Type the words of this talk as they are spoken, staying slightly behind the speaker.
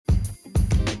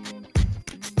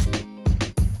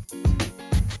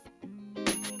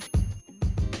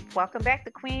Welcome back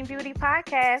to Queen Beauty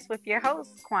Podcast with your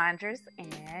hosts, Quandras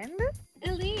and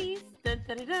Elise. Da,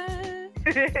 da, da, da.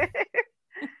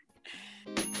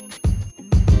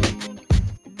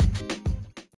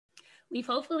 We've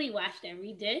hopefully washed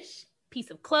every dish, piece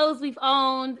of clothes we've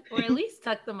owned, or at least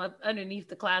tucked them up underneath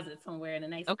the closet somewhere in a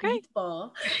nice neat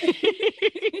ball.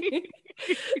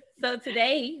 So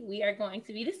today we are going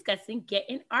to be discussing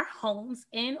getting our homes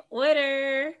in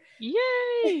order.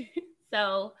 Yay!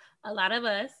 So a lot of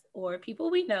us or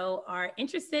people we know are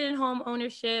interested in home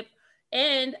ownership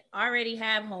and already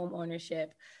have home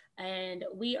ownership. And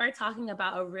we are talking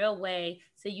about a real way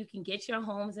so you can get your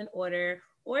homes in order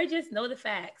or just know the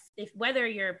facts. If whether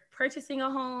you're purchasing a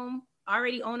home,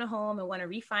 already own a home and want to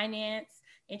refinance,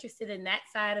 interested in that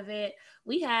side of it,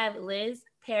 we have Liz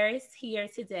Paris here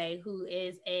today, who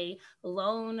is a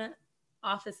loan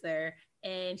officer,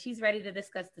 and she's ready to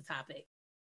discuss the topic.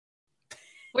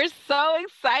 We're so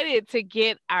excited to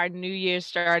get our new year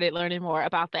started learning more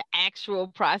about the actual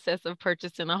process of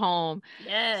purchasing a home.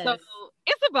 Yes. So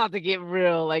it's about to get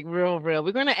real, like real.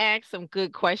 We're going to ask some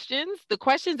good questions. The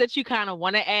questions that you kind of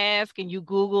want to ask and you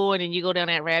Google and then you go down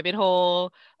that rabbit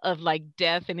hole of like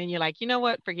death. And then you're like, you know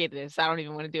what? Forget this. I don't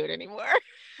even want to do it anymore.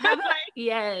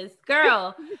 Yes,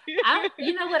 girl.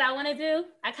 You know what I want to do?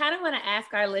 I kind of want to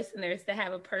ask our listeners to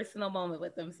have a personal moment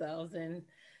with themselves, and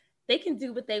they can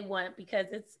do what they want because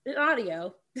it's an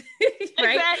audio.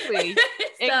 Right? Exactly.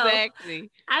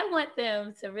 Exactly. I want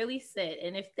them to really sit,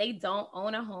 and if they don't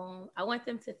own a home, I want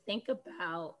them to think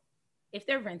about, if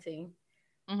they're renting,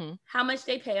 how much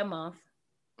they pay a month.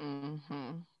 Go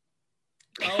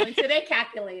into their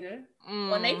calculator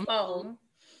on their phone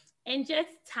and just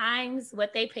times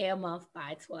what they pay a month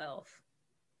by 12.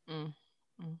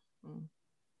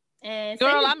 And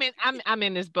girl, I'm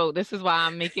in this boat. This is why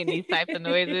I'm making these types of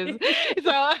noises.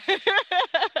 So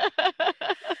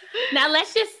now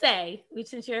let's just say,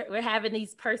 since we're having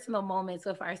these personal moments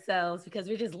with ourselves because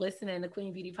we're just listening to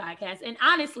Queen Beauty Podcast. And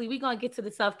honestly, we're going to get to the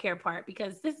self-care part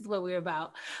because this is what we're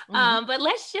about. But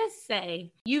let's just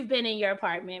say you've been in your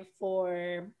apartment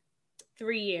for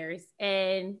 3 years,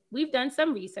 and we've done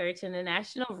some research, and the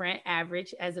national rent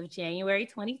average as of January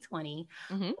 2020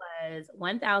 was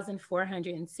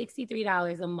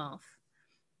 $1,463 a month.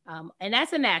 And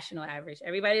that's a national average.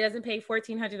 Everybody doesn't pay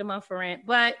 $1,400 a month for rent,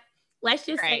 but let's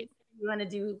just say you want to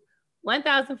do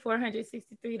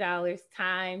 $1,463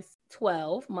 times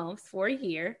 12 months for a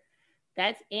year.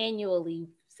 That's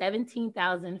annually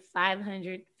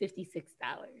 $17,556.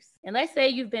 And let's say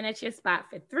you've been at your spot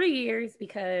for 3 years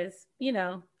because, you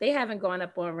know, they haven't gone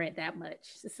up on rent that much.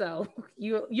 So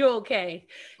you're okay.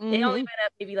 They only went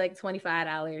up maybe like $25,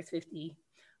 $50.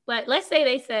 But let's say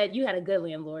they said you had a good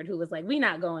landlord who was like, we're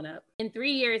not going up. In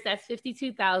 3 years, that's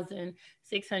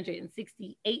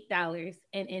 $52,668.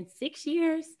 And in 6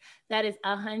 years, that is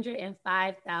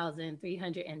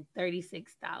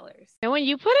 $105,336. And when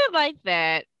you put it like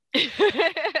that,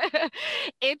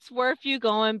 it's worth you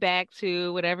going back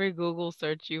to whatever Google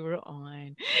search you were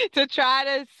on to try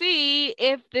to see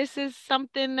if this is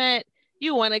something that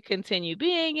you want to continue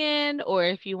being in or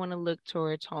if you want to look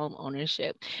towards home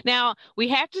ownership. Now, we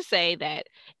have to say that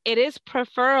it is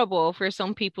preferable for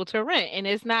some people to rent, and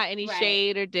it's not any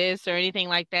shade or diss or anything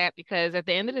like that, because at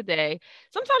the end of the day,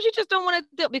 sometimes you just don't want to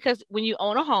do it, because when you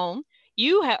own a home,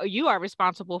 you are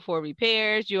responsible for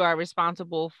repairs, you are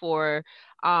responsible for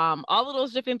all of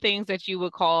those different things that you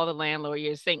would call the landlord,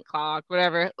 your sink clogged,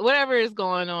 whatever is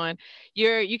going on.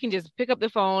 You can just pick up the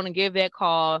phone and give that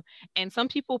call. And some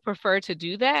people prefer to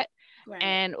do that.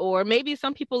 And or maybe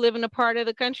some people live in a part of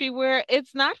the country where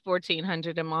it's not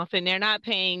 $1,400 a month and they're not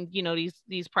paying, you know,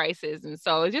 these prices. And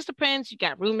so it just depends. You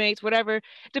got roommates, whatever.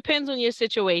 Depends on your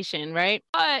situation, right?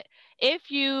 But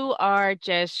if you are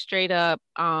just straight up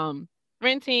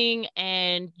renting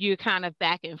and you're kind of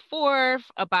back and forth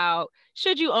about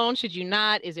should you own, should you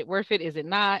not, is it worth it, is it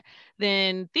not,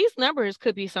 then these numbers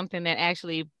could be something that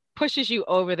actually pushes you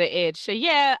over the edge. So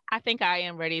yeah, I think I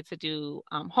am ready to do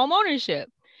home ownership.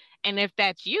 And if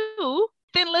that's you,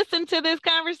 then listen to this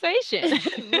conversation.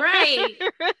 Right.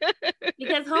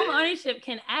 Because home ownership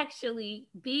can actually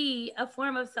be a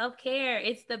form of self-care.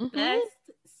 It's the best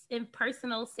and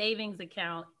personal savings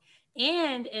account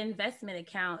and investment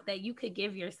account that you could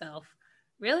give yourself.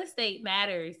 Real estate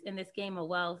matters in this game of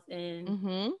wealth.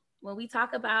 And when we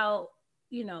talk about,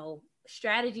 you know,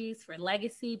 strategies for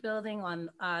legacy building on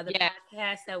the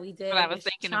podcast that we did, what I was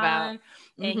thinking about,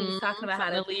 and he was talking about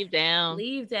how to leave down.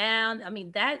 I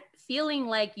mean, that feeling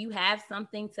like you have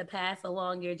something to pass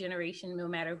along your generation, no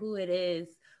matter who it is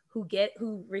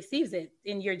who receives it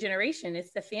in your generation.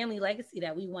 It's the family legacy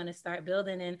that we want to start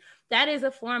building, and that is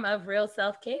a form of real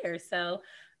self-care. So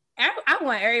I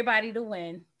want everybody to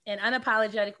win, and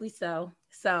unapologetically so.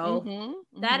 So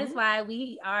that is why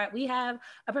we have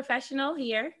a professional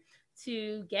here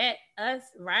to get us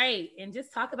right and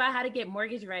just talk about how to get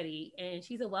mortgage ready. And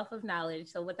she's a wealth of knowledge.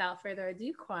 So without further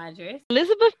ado, Quandris.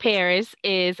 Elizabeth Paris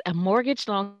is a mortgage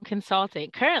loan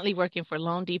consultant currently working for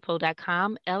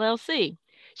LoanDepot.com LLC.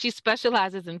 She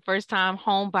specializes in first-time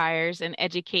home buyers and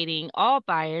educating all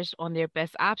buyers on their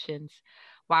best options.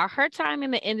 While her time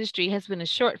in the industry has been a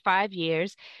short 5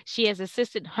 years, she has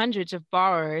assisted hundreds of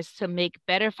borrowers to make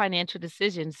better financial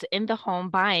decisions in the home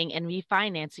buying and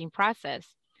refinancing process.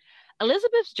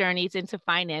 Elizabeth's journeys into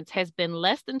finance has been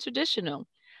less than traditional.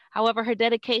 However, her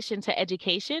dedication to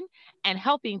education and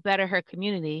helping better her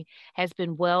community has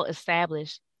been well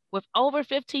established. With over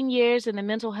 15 years in the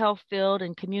mental health field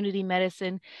and community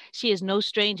medicine, she is no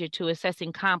stranger to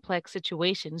assessing complex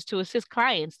situations to assist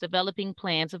clients developing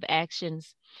plans of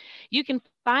actions. You can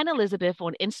find Elizabeth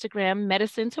on Instagram,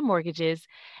 Medicine to Mortgages,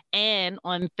 and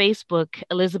on Facebook,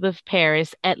 Elizabeth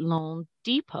Paris at Loan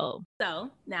Depot.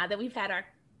 So now that we've had our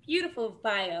beautiful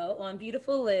bio on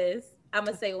beautiful Liz, I'm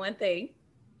gonna say one thing.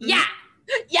 Yeah.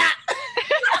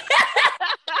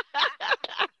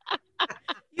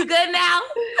 You good now?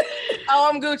 Oh,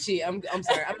 I'm Gucci. I'm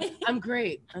sorry. I'm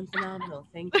great. I'm phenomenal.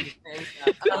 Thank you.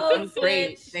 I'm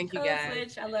great. Thank you, guys.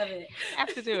 Switch. I love it.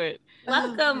 Have to do it.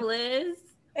 Welcome, Liz.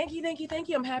 Thank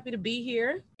you. I'm happy to be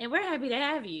here. And we're happy to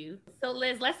have you. So,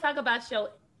 Liz, let's talk about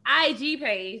your IG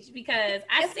page because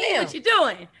I see what you're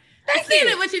doing. I see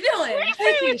what you're doing. We see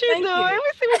what you're doing.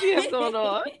 We see what you have going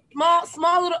on.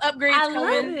 Small little upgrades coming.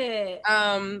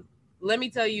 I love it. Let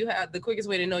me tell you how the quickest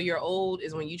way to know you're old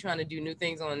is when you're trying to do new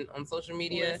things on social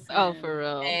media. Listen. Oh, for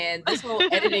real. And this whole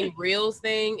editing reels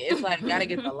thing, it's like gotta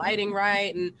get the lighting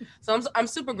right. And so I'm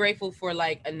super grateful for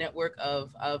like a network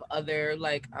of other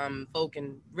like folk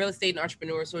and real estate and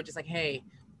entrepreneurs who are just like, hey,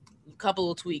 a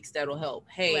couple of tweaks that'll help.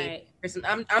 Hey,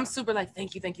 I'm super like,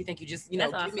 thank you. Just, That's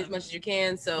give awesome. me as much as you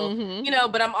can. So,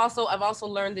 but I've also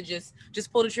learned to just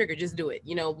pull the trigger, just do it.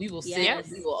 We will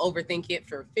we will overthink it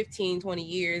for 15, 20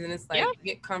 years. And it's like,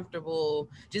 get comfortable,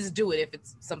 just do it. If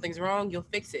it's something's wrong, you'll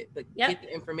fix it, but get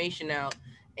the information out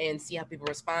and see how people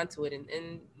respond to it.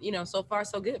 And so far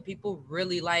so good. People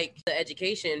really like the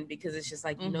education because it's just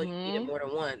like, you need it more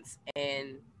than once.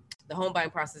 And the home buying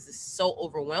process is so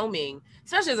overwhelming,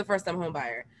 especially as a first-time home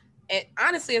buyer. And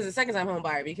honestly, as a second-time home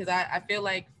buyer, because I feel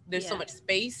like there's so much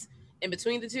space in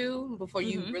between the two before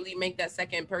you really make that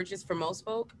second purchase for most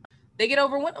folk. They get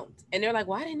overwhelmed. And they're like,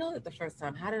 well, I didn't know that the first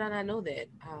time. How did I not know that?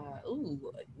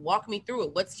 Walk me through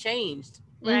it. What's changed?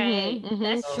 Right.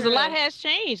 Because a lot has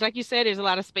changed. Like you said, there's a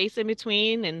lot of space in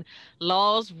between and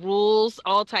laws, rules,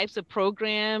 all types of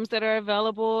programs that are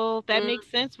available. That makes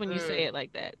sense when you say it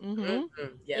like that.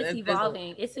 Yeah, it's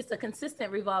evolving. It's just a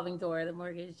consistent revolving door, the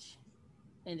mortgage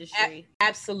industry.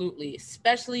 Absolutely.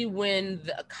 Especially when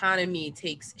the economy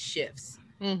takes shifts.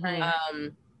 Right.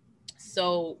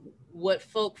 So what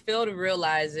folk fail to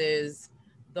realize is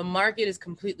the market is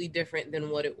completely different than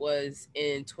what it was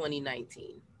in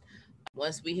 2019.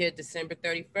 Once we hit December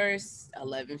 31st,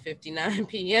 11:59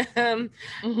 p.m.,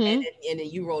 and then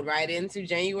you rolled right into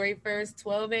January 1st,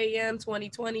 12 a.m.,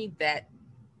 2020, that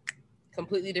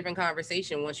completely different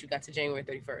conversation once you got to January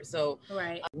 31st. So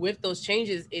with those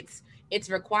changes, it's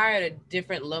required a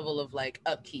different level of like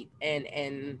upkeep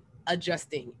and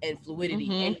adjusting and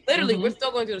fluidity. And literally, we're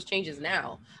still going through those changes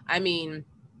now. I mean,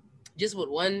 just with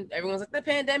one, everyone's like the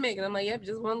pandemic. And I'm like, yep,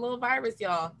 just one little virus,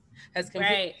 y'all, has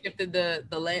completely shifted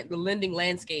the lending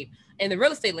landscape and the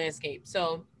real estate landscape.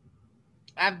 So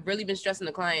I've really been stressing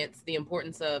to clients the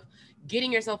importance of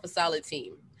getting yourself a solid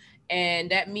team.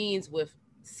 And that means with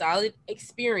solid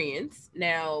experience.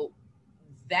 Now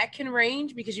that can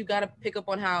range because you got to pick up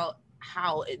on how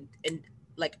and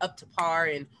like up to par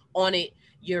and on it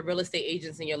your real estate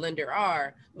agents and your lender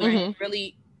are, but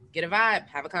really get a vibe,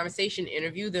 have a conversation,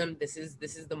 interview them. This is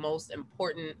the most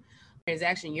important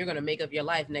transaction you're going to make of your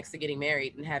life next to getting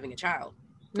married and having a child.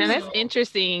 Now that's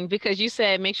interesting because you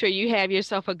said make sure you have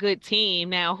yourself a good team.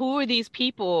 Now, who are these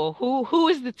people? Who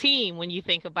is the team when you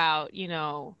think about,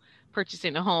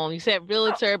 purchasing a home? You said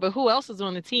realtor, but who else is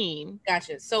on the team?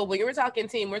 Gotcha. So when we're talking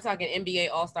team, we're talking NBA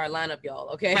All-Star lineup, y'all.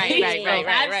 Okay. Right.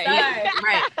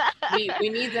 Right.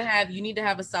 You need to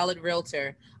have a solid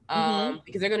realtor.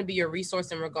 because they're going to be your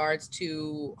resource in regards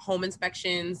to home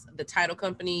inspections, the title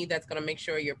company that's going to make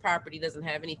sure your property doesn't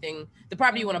have anything, the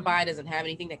property you want to buy doesn't have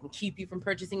anything that can keep you from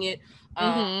purchasing it.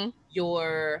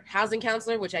 Your housing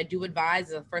counselor, which I do advise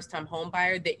as a first-time home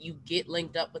buyer that you get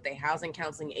linked up with a housing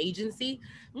counseling agency,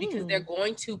 because they're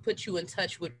going to put you in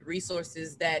touch with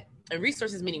resources and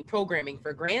resources meaning programming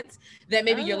for grants that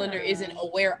maybe your lender isn't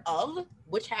aware of,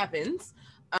 which happens.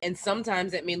 And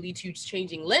sometimes that may lead to you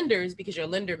changing lenders because your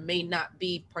lender may not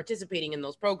be participating in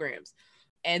those programs.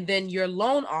 And then your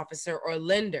loan officer or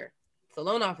lender, so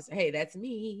loan officer, hey, that's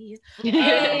me.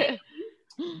 That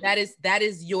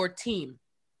is your team.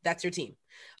 That's your team.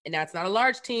 And now it's not a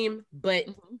large team, but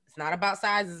it's not about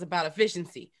size, it's about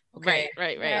efficiency. Okay.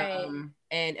 Right.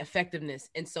 And effectiveness.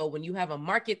 And so when you have a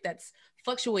market that's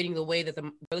fluctuating the way that the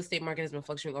real estate market has been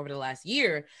fluctuating over the last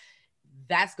year,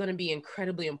 that's going to be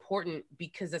incredibly important,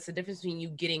 because that's the difference between you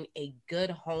getting a good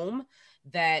home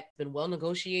that's been well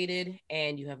negotiated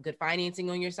and you have good financing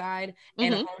on your side,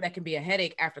 and a home that can be a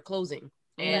headache after closing.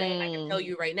 And I can tell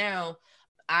you right now,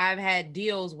 I've had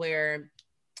deals where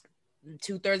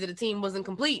 2/3 of the team wasn't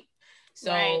complete.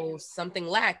 So something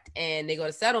lacked and they go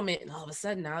to settlement, and all of a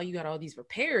sudden now you got all these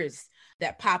repairs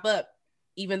that pop up,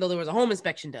 even though there was a home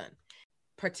inspection done.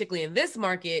 Particularly in this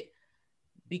market,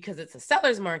 because it's a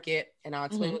seller's market, and I'll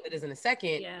explain what it is in a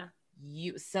second.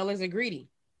 Sellers are greedy.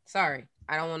 Sorry.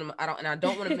 I don't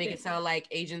want to make it sound like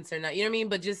agents are not, you know what I mean?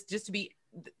 But just to be,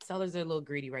 sellers are a little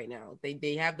greedy right now.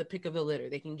 They have the pick of the litter.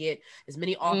 They can get as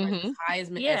many offers, as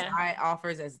high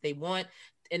offers as they want,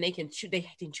 and they can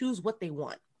choose what they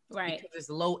want. Right. Because there's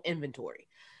low inventory.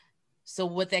 So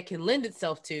what that can lend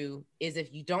itself to is,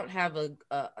 if you don't have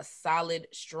a solid,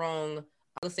 strong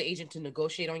real estate agent to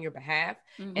negotiate on your behalf,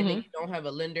 and then you don't have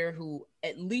a lender who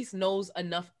at least knows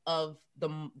enough of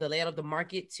the layout of the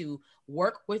market to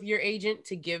work with your agent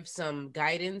to give some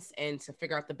guidance and to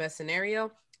figure out the best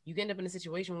scenario, you end up in a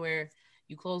situation where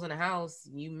you close on a house,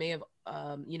 you may have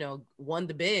won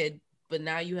the bid, but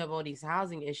now you have all these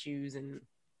housing issues, and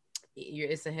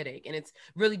it's a headache, and it's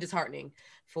really disheartening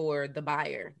for the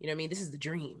buyer. You know what I mean? This is the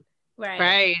dream.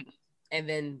 Right. And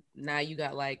then now you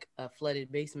got like a flooded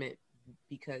basement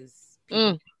because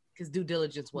due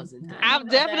diligence wasn't done. I've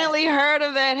definitely heard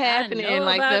of that happening.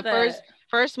 Like the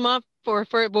first month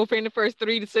within the first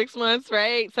 3 to 6 months,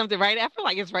 right? Something right after,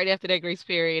 like it's right after that grace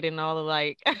period, and all the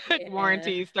like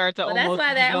warranties start to almost that's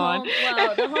why that be gone.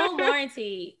 the home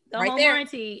warranty,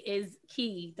 warranty is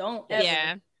key. Don't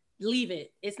ever leave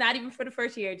it. It's not even for the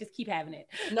first year. Just keep having it.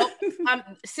 Nope.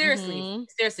 Seriously,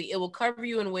 it will cover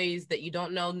you in ways that you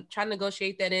don't know. Try to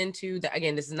negotiate that into the,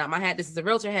 again, this is not my hat. This is a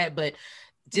realtor hat, but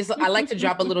just, I like to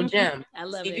drop a little gem. I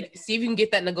love it. See if you can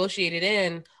get that negotiated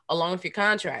in along with your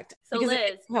contract. So because Liz,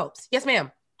 it helps. Yes,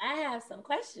 ma'am. I have some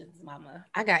questions, mama.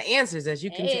 I got answers, as you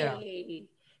can tell.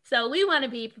 So we want to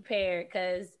be prepared,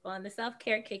 because on the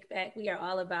Self-Care Kickback, we are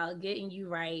all about getting you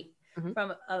right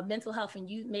from a mental health. And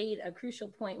you made a crucial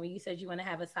point when you said you want to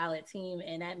have a solid team.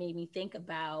 And that made me think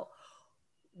about,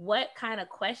 what kind of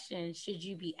questions should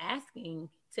you be asking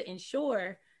to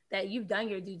ensure that you've done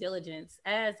your due diligence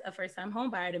as a first-time home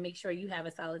buyer to make sure you have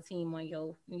a solid team on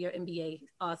your NBA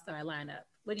All-Star lineup?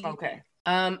 What do you think?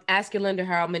 Ask your lender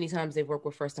how many times they've worked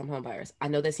with first-time home buyers. I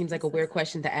know that seems like a weird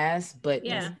question to ask, but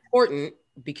it's important,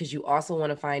 because you also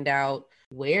want to find out,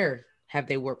 where have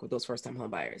they worked with those first-time home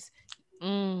buyers.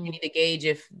 You need to gauge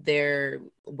if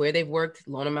where they've worked,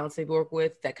 loan amounts they've worked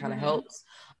with. That kind of helps.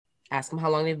 Ask them how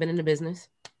long they've been in the business.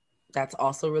 That's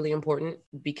also really important,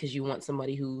 because you want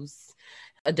somebody who's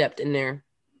adept in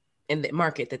the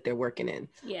market that they're working in.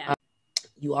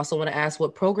 You also want to ask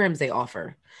what programs they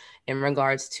offer in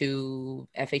regards to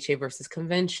FHA versus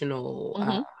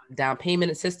conventional, down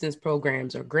payment assistance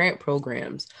programs or grant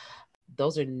programs.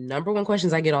 Those are number one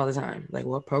questions I get all the time. Like,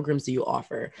 what programs do you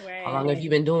offer? How long have you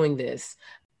been doing this?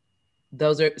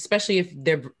 Those are, especially if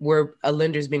a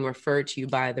lender is being referred to you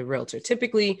by the realtor.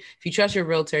 Typically, if you trust your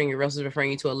realtor and your realtor is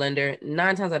referring you to a lender,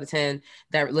 9 times out of 10,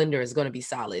 that lender is going to be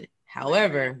solid.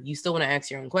 However, you still want to ask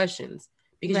your own questions,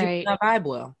 because you not vibe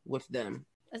well with them.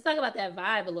 Let's talk about that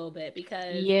vibe a little bit,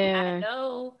 because I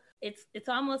know it's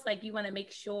almost like you want to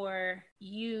make sure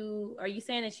are you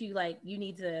saying that you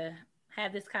need to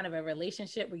have this kind of a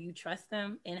relationship where you trust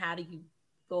them, and how do you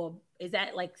go? Is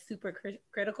that like super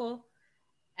critical?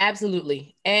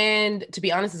 Absolutely. And to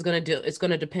be honest, it's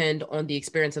going to depend on the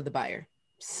experience of the buyer.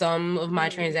 Some of my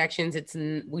transactions,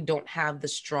 we don't have the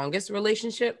strongest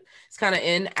relationship. It's kind of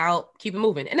in, out, keep it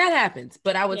moving. And that happens.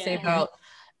 But I would say about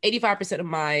 85% of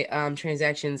my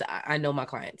transactions, I know my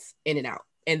clients in and out,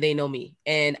 and they know me.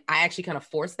 And I actually kind of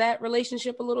force that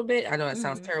relationship a little bit. I know that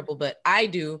sounds terrible, but I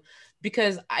do,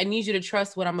 because I need you to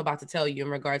trust what I'm about to tell you in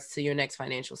regards to your next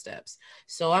financial steps.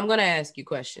 So I'm going to ask you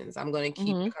questions. I'm going to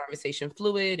keep the conversation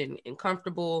fluid and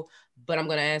comfortable, but I'm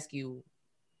going to ask you,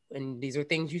 and these are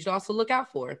things you should also look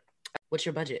out for. What's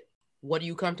your budget? What are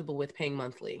you comfortable with paying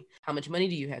monthly? How much money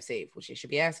do you have saved? Which I should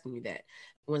be asking you that.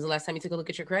 When's the last time you took a look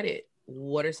at your credit?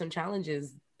 What are some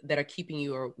challenges that are keeping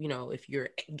you, or, you know, if you're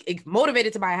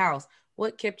motivated to buy a house,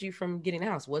 what kept you from getting a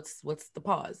house? What's the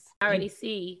pause? I already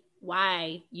see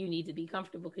why you need to be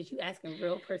comfortable, because you asking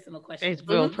real personal questions. It's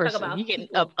real personal. You getting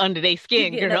up under their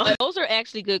skin, girl. Those are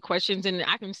actually good questions, and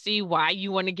I can see why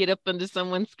you want to get up under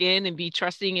someone's skin and be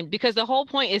trusting, and because the whole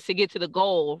point is to get to the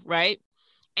goal, right?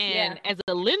 And as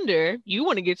a lender, you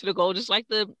want to get to the goal just like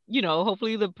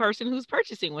hopefully the person who's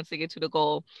purchasing wants to get to the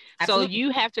goal. Absolutely. So you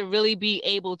have to really be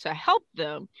able to help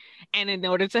them. And in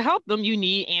order to help them, you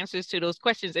need answers to those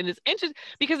questions. And it's interesting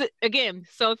because, again,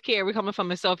 self-care, we're coming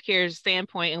from a self-care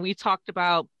standpoint, and we talked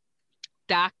about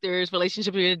doctors,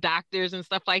 relationships with doctors and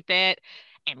stuff like that.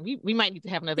 And we might need to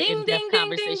have another in-depth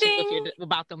conversation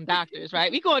about them doctors,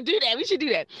 right? We're going to do that. We should do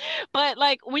that. But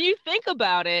like, when you think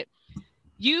about it,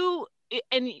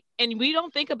 and we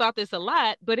don't think about this a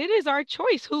lot, but it is our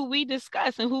choice who we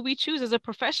discuss and who we choose as a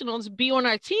professional to be on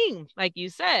our team, like you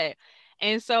said.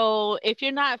 And so if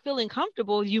you're not feeling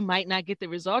comfortable, you might not get the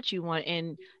results you want.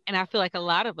 And I feel like a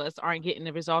lot of us aren't getting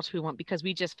the results we want because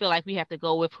we just feel like we have to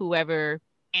go with whoever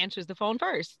answers the phone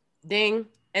first. Ding.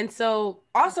 And so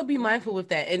also be mindful with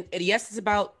that. And yes, it's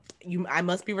about you. I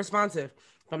must be responsive.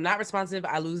 If I'm not responsive,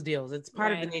 I lose deals. It's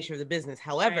part of the nature of the business.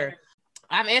 However,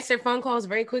 I've answered phone calls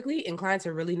very quickly and clients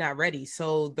are really not ready.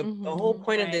 So the whole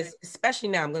point of this, especially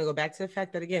now, I'm going to go back to the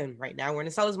fact that, again, right now we're in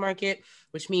a seller's market,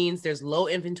 which means there's low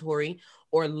inventory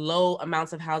or low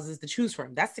amounts of houses to choose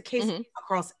from. That's the case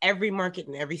across every market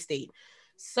in every state.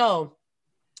 So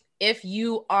if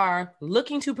you are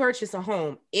looking to purchase a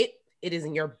home, it is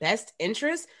in your best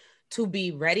interest to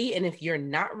be ready. And if you're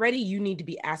not ready, you need to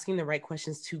be asking the right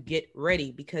questions to get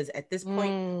ready, because at this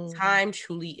point, time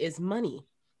truly is money.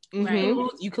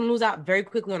 You can lose out very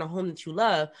quickly on a home that you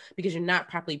love because you're not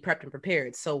properly prepped and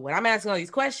prepared. So when I'm asking all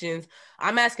these questions,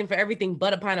 I'm asking for everything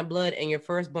but a pint of blood and your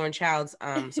firstborn child's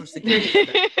social security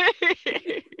number.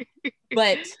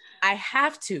 But I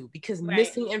have to, because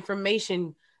missing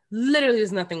information literally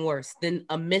is nothing worse than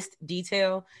a missed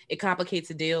detail. It complicates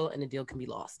a deal and the deal can be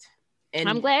lost. And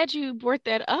I'm glad you brought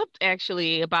that up,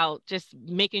 actually, about just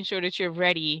making sure that you're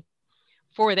ready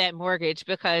for that mortgage,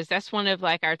 because that's one of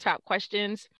like our top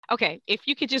questions. Okay, if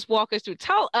you could just walk us through,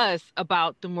 tell us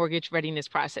about the mortgage readiness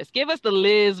process. Give us the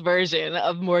Liz version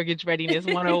of mortgage readiness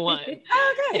 101.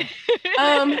 Okay.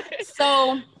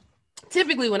 So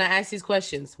typically when I ask these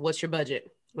questions, what's your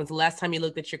budget? When's the last time you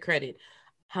looked at your credit?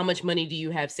 How much money do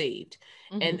you have saved?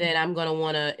 And then I'm going to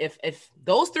want to, if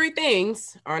those three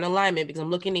things are in alignment, because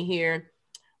I'm looking to hear,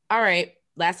 all right,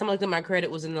 last time I looked at my credit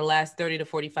was in the last 30 to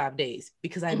 45 days,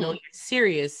 because I know you're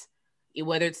serious,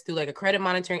 whether it's through like a credit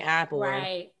monitoring app or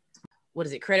what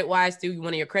is it, CreditWise, through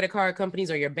one of your credit card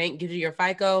companies, or your bank gives you your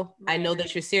FICO. I know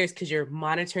that you're serious because you're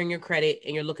monitoring your credit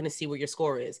and you're looking to see what your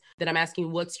score is. Then I'm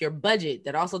asking, what's your budget?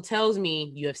 That also tells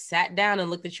me you have sat down and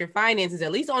looked at your finances,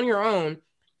 at least on your own,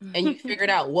 and you figured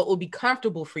out what will be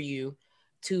comfortable for you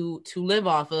to live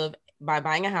off of by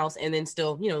buying a house and then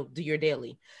still, do your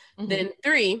daily. Then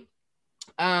 3,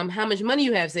 how much money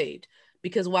you have saved,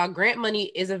 because while grant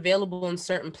money is available in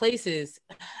certain places,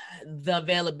 the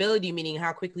availability, meaning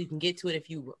how quickly you can get to it if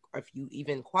you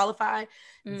even qualify,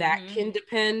 that can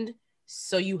depend.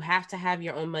 So you have to have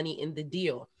your own money in the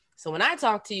deal. So when I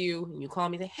talk to you and you call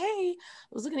me and say, hey,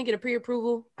 I was looking to get a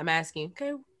pre-approval, I'm asking,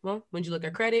 okay, well, when you look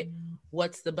at credit,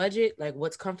 what's the budget? Like,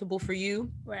 what's comfortable for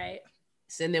you? Right.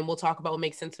 And then we'll talk about what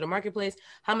makes sense to the marketplace.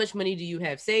 How much money do you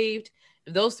have saved?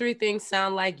 If those 3 things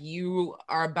sound like you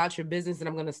are about your business, then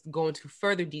I'm going to go into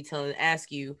further detail and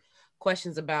ask you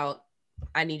questions about,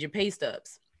 I need your pay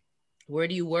stubs. Where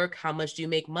do you work? How much do you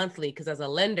make monthly? Because as a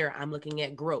lender, I'm looking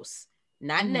at gross,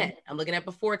 not net. I'm looking at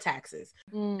before taxes.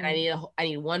 And I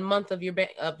need 1 month of your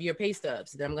pay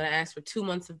stubs. Then I'm going to ask for 2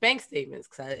 months of bank statements.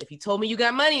 Because if you told me you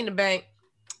got money in the bank,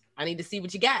 I need to see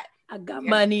what you got. I got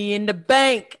money in the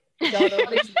bank. Don't know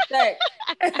what you say.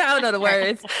 I don't know the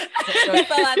words.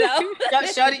 That's all I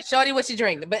know. Shorty, what you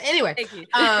drink? But anyway,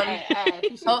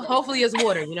 hopefully it's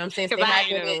water. You know what I'm saying? Stay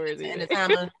hydrated in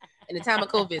the time of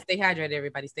COVID. Stay hydrated,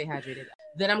 everybody. Stay hydrated.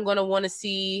 Then I'm gonna want to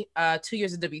see 2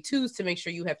 years of W-2s to make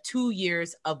sure you have 2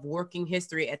 years of working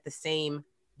history at the same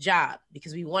job,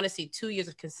 because we want to see 2 years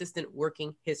of consistent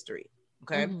working history.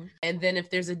 Okay. Mhm. And then if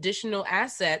there's additional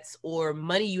assets or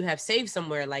money you have saved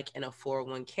somewhere, like in a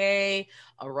 401k,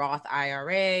 a Roth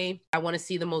IRA, I want to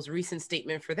see the most recent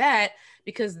statement for that,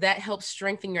 because that helps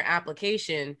strengthen your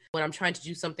application when I'm trying to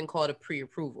do something called a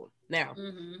pre-approval. Now,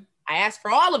 I asked for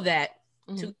all of that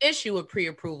to issue a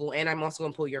pre-approval, and I'm also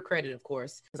going to pull your credit, of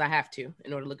course, because I have to,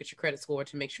 in order to look at your credit score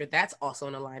to make sure that's also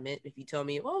in alignment. If you tell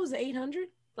me, oh, it was 800,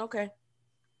 okay.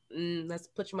 Let's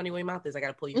put your money where your mouth is. I got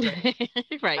to pull your credit.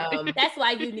 Right. That's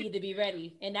why you need to be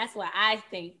ready. And that's why I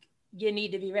think you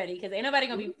need to be ready, because ain't nobody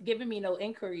going to be giving me no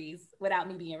inquiries without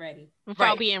me being ready.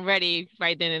 Without being ready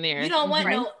right then and there. You don't want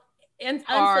no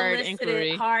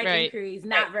unsolicited hard inquiries,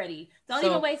 not ready. Don't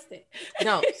even waste it.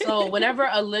 No. So whenever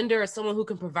a lender or someone who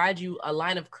can provide you a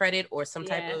line of credit or some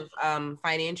type of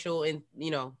financial and,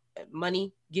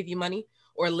 money, give you money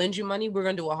or lend you money, we're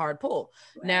going to do a hard pull.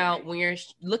 Right. Now, when you're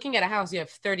looking at a house, you have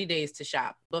 30 days to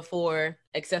shop before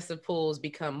excessive pulls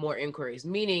become more inquiries.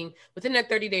 Meaning within that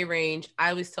 30-day range, I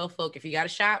always tell folk, if you got to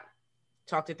shop,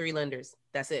 talk to 3 lenders.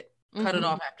 That's it. Cut it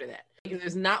off after that. Because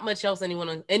there's not much else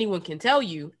anyone can tell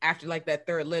you after like that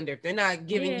 3rd lender. If they're not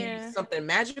giving you something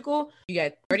magical, you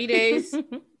got 30 days,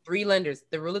 3 lenders.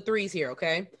 The rule of 3s here,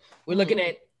 okay? We're looking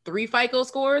at 3 FICO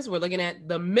scores. We're looking at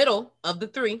the middle of the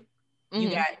 3. You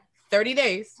got 30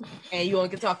 days, and you only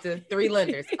can talk to 3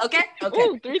 lenders. Okay? Okay.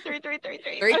 Ooh, 3. 3.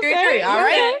 All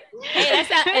right.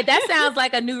 Hey, that sounds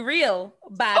like a new reel,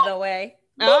 by the way.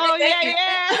 Oh, yeah.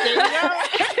 There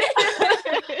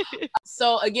you go.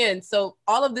 So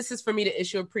all of this is for me to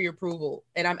issue a pre-approval,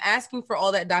 and I'm asking for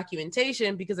all that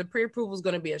documentation because a pre-approval is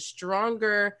going to be a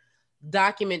stronger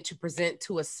document to present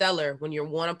to a seller when you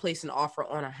want to place an offer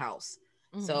on a house.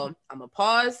 So I'm gonna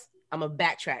pause. I'm gonna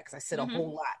backtrack because I said a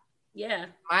whole lot. Yeah.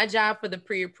 My job for the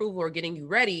pre-approval or getting you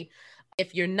ready.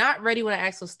 If you're not ready when I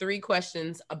ask those 3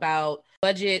 questions about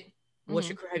budget,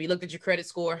 have you looked at your credit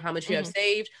score, how much you have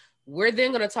saved? We're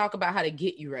then going to talk about how to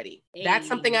get you ready. Hey. That's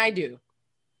something I do.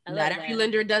 Not every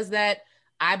lender does that.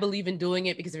 I believe in doing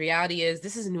it because the reality is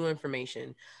this is new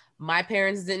information. My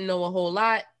parents didn't know a whole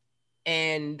lot.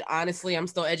 And honestly, I'm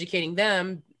still educating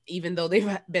them, even though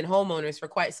they've been homeowners for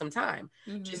quite some time,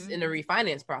 just in the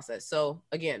refinance process. So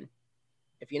again,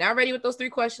 if you're not ready with those 3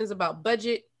 questions about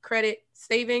budget, credit,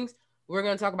 savings, we're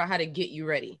going to talk about how to get you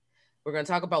ready. We're going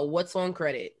to talk about what's on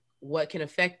credit, what can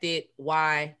affect it,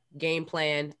 why, game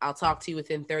plan. I'll talk to you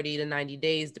within 30 to 90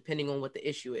 days, depending on what the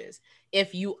issue is.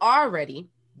 If you are ready,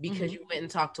 because you went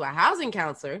and talked to a housing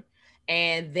counselor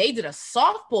and they did a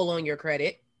soft pull on your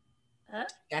credit,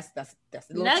 that's a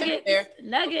little tip there.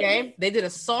 Okay? They did a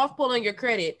soft pull on your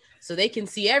credit so they can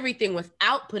see everything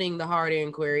without putting the hard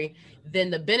inquiry. Then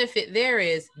the benefit there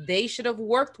is they should have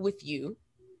worked with you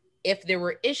if there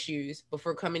were issues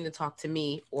before coming to talk to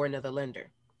me or another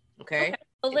lender. Okay.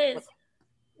 Well, Liz,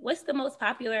 what's the most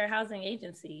popular housing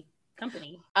agency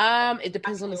company? It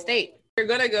depends on the state. You're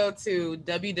gonna go to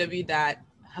www.hud.gov.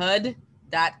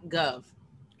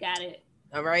 Got it.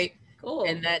 All right. Cool.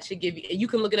 And that should give you. You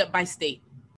can look it up by state.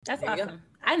 That's awesome.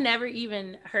 I never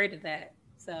even heard of that.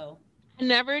 So I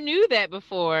never knew that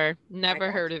before.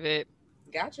 Never heard of it.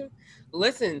 Gotcha.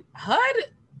 Listen,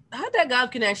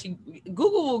 HUD.gov can actually,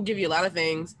 Google will give you a lot of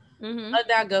things.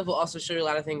 HUD.gov will also show you a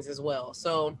lot of things as well.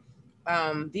 So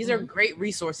these are great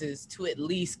resources to at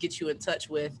least get you in touch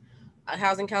with a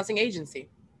housing counseling agency.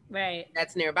 Right.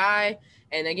 That's nearby.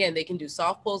 And again, they can do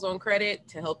soft pulls on credit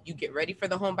to help you get ready for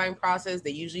the home buying process.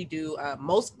 They usually do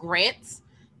most grants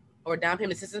or down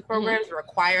payment assistance programs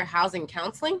require housing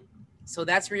counseling. So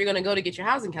that's where you're going to go to get your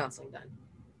housing counseling done.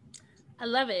 I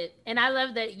love it. And I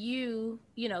love that you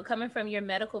know, coming from your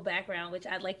medical background, which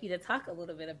I'd like you to talk a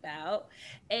little bit about,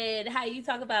 and how you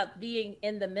talk about being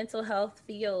in the mental health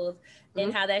field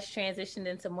and how that's transitioned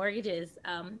into mortgages.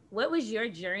 What was your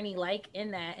journey like in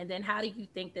that? And then how do you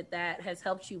think that that has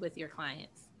helped you with your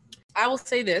clients? I will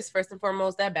say this, first and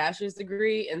foremost, that bachelor's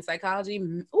degree in psychology,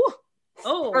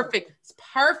 perfect. It's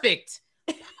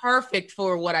perfect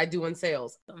for what I do in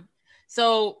sales.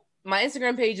 So my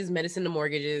Instagram page is Medicine to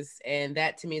Mortgages. And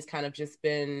that to me has kind of just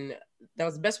been, that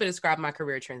was the best way to describe my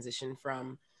career transition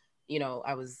from, you know,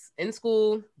 I was in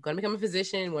school, going to become a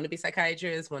physician, want to be a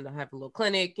psychiatrist, want to have a little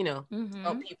clinic, you know,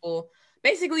 help people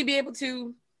basically be able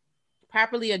to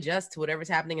properly adjust to whatever's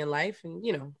happening in life and,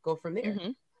 you know, go from there.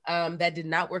 That did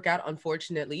not work out,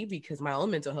 unfortunately, because my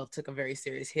own mental health took a very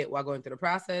serious hit while going through the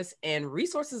process, and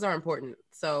resources are important.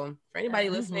 So for anybody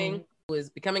listening who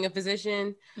is becoming a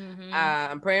physician,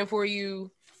 I'm praying for you.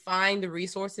 Find the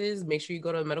resources. Make sure you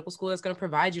go to a medical school that's going to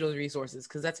provide you those resources,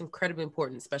 because that's incredibly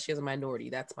important, especially as a minority.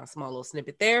 That's my small little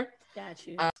snippet there. Got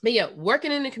you. But yeah,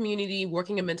 working in the community,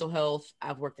 working in mental health.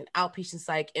 I've worked in outpatient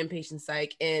psych, inpatient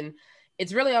psych, and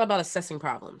it's really all about assessing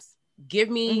problems. Give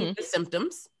me the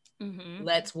symptoms. Mm-hmm.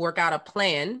 Let's work out a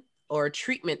plan or a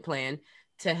treatment plan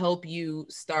to help you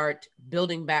start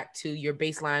building back to your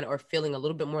baseline or feeling a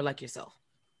little bit more like yourself.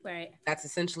 Right. That's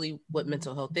essentially what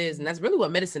mental health is. And that's really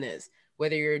what medicine is.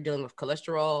 Whether you're dealing with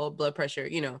cholesterol, blood pressure,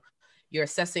 you know, you're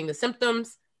assessing the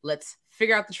symptoms. Let's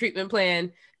figure out the treatment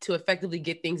plan to effectively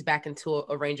get things back into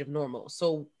a range of normal.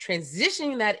 So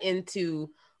transitioning that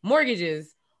into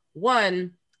mortgages,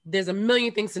 one, there's a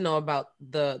million things to know about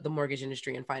the mortgage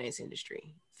industry and finance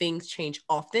industry. Things change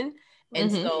often.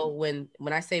 And so when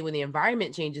I say when the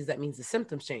environment changes, that means the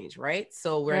symptoms change, right?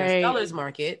 So we're in a seller's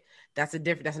market. That's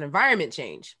an environment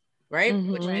change, right?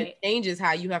 Which changes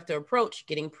how you have to approach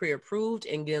getting pre-approved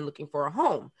and then looking for a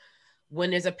home.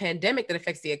 When there's a pandemic that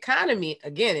affects the economy,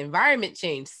 again, environment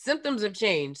change, symptoms have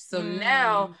changed. So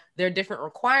now there are different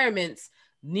requirements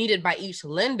needed by each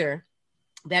lender.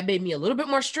 That made me a little bit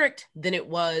more strict than it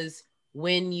was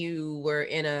when you were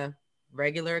in a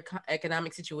regular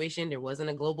economic situation. There wasn't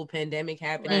a global pandemic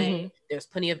happening. There's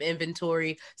plenty of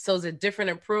inventory. So it's a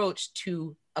different approach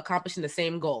to accomplishing the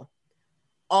same goal.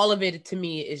 All of it to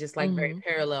me is just like very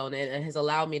parallel, and it has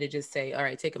allowed me to just say, all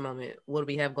right, take a moment. What do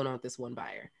we have going on with this one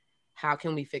buyer? How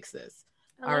can we fix this?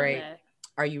 All right.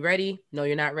 Are you ready? No,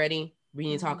 you're not ready. We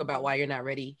need to talk about why you're not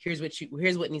ready. Here's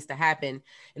what needs to happen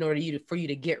in order for you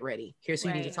to get ready. Here's who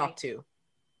you need to talk to.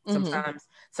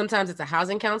 Sometimes it's a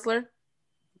housing counselor.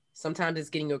 Sometimes it's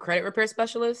getting you a credit repair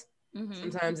specialist.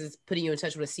 Sometimes it's putting you in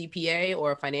touch with a CPA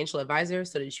or a financial advisor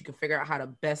so that you can figure out how to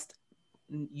best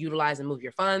utilize and move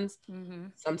your funds.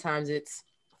 Sometimes it's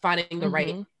finding the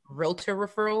right realtor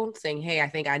referral, saying, hey, I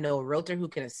think I know a realtor who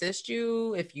can assist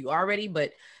you if you are ready,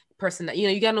 but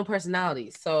you got no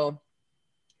personality. So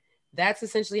that's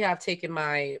essentially how I've taken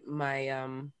my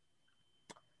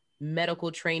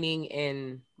medical training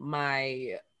and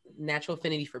my natural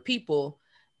affinity for people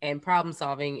and problem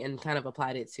solving, and kind of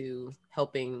applied it to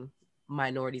helping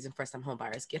minorities and first-time home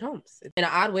buyers get homes. In an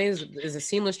odd way, is a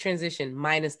seamless transition,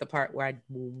 minus the part where I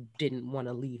didn't want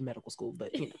to leave medical school,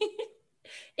 but you know.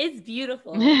 It's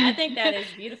beautiful. I think that is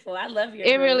beautiful. I love your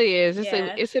It group. really is.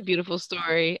 It's a beautiful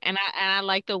story. And I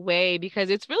like the way,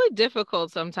 because it's really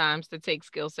difficult sometimes to take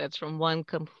skill sets from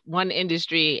one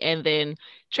industry and then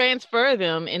transfer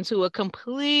them into a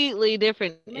completely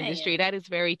different industry. That is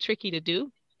very tricky to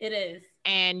do. It is.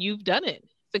 And you've done it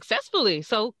successfully.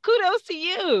 So kudos to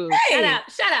you. Hey.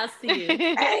 Shout out to you.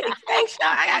 Hey, thanks, y'all.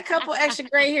 I got a couple extra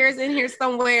gray hairs in here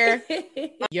somewhere.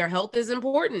 Your health is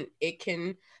important.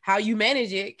 How you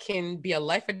manage it can be a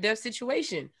life or death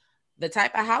situation. The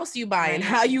type of house you buy and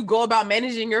how you go about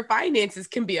managing your finances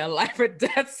can be a life or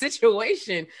death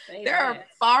situation. There are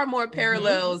far more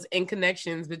parallels and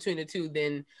connections between the two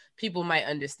than people might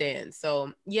understand.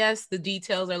 So yes, the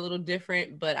details are a little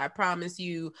different, but I promise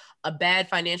you, a bad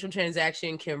financial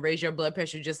transaction can raise your blood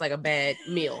pressure just like a bad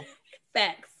meal.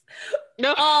 Facts.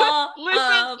 No,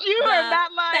 listen, you are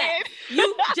not lying.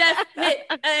 You just hit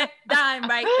a dime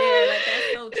right there. Like,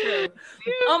 that's so true.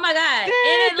 Oh my God.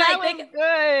 Dude, that was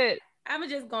good. I'm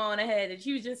just going ahead that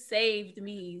you just saved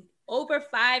me over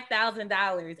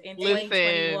 $5,000 in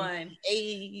 2021.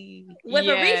 Hey, with a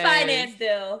refinance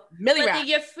deal. Millie but the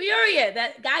euphoria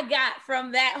that I got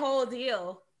from that whole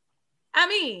deal. I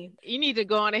mean, you need to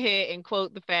go on ahead and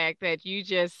quote the fact that you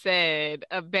just said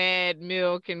a bad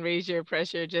meal can raise your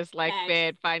pressure just like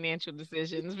bad financial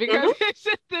decisions, because it's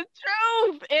just the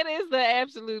truth. It is the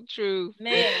absolute truth.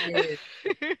 Man.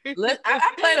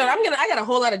 I plan on, I got a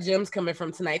whole lot of gems coming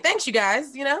from tonight. Thanks, you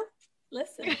guys,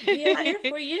 Listen, we are here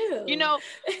for you.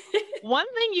 One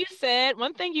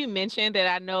thing you mentioned that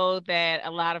I know that a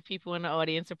lot of people in the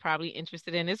audience are probably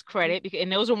interested in is credit,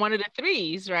 and those are one of the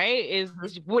threes, right? Is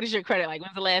what is your credit like?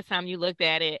 When's the last time you looked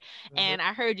at it? And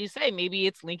I heard you say maybe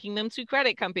it's linking them to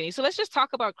credit companies. So let's just talk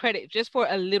about credit just for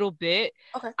a little bit.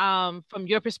 Okay. From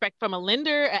your perspective, from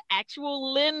an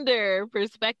actual lender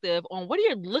perspective, on what are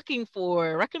you looking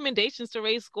for? Recommendations to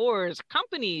raise scores,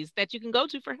 companies that you can go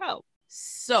to for help.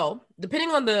 So depending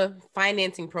on the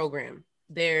financing program,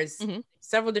 there's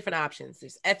several different options.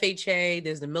 There's FHA,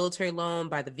 there's the military loan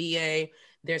by the VA,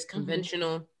 there's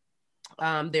conventional,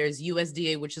 there's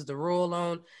USDA, which is the rural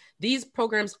loan. These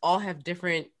programs all have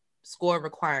different score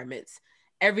requirements.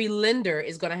 Every lender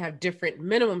is going to have different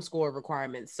minimum score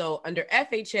requirements. So under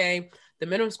FHA, the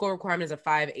minimum score requirement is a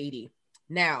 580.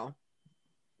 Now,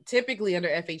 typically under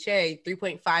FHA,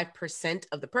 3.5%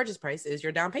 of the purchase price is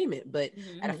your down payment. But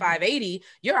at a 580,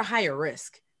 you're a higher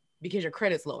risk because your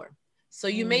credit's lower. So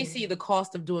you may see the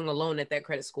cost of doing a loan at that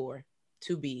credit score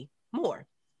to be more.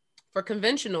 For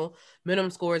conventional,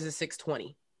 minimum score is a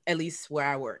 620, at least where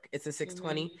I work. It's a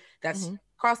 620. That's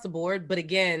across the board. But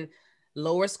again,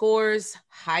 Lower scores,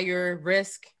 higher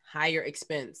risk, higher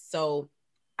expense. So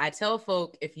I tell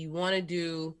folk, if you want to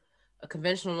do a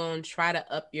conventional loan, try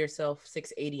to up yourself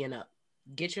 680 and up.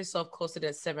 Get yourself closer to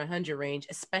that 700 range,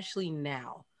 especially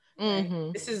now. Right?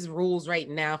 Mm-hmm. This is rules right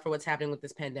now for what's happening with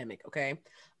this pandemic. Okay.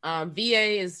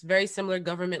 VA is very similar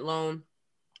government loan.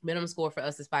 Minimum score for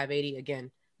us is 580. Again,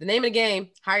 the name of the game,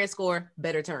 higher score,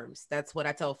 better terms. That's what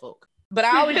I tell folk. But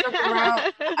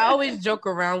I always joke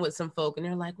around with some folk and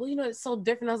they're like, well, you know, it's so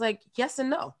different. I was like, yes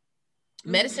and no.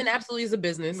 Medicine absolutely is a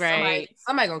business. Right.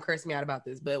 Somebody gonna curse me out about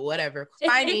this, but whatever.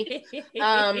 Find me.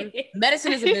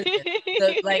 Medicine is a business.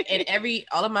 And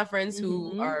all of my friends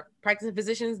who are practicing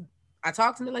physicians, I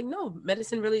talk to them like, no,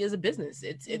 medicine really is a business.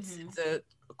 It's a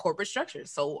corporate structure.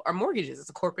 So our mortgages, it's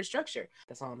a corporate structure.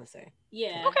 That's all I'm gonna say.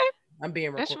 Yeah. Okay. I'm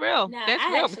being That's recorded. real. Now, That's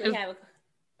I real. actually have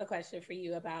a question for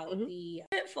you about the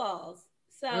pitfalls.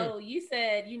 So you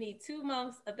said you need 2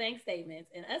 months of bank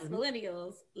statements, and us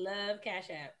millennials love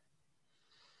Cash App.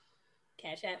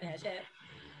 Cash App.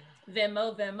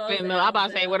 Venmo. Venmo. I'm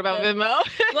about to say, what about Venmo?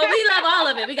 Well, we love all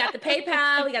of it. We got the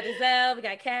PayPal, we got the Zelle, we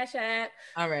got Cash App.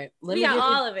 All right. We got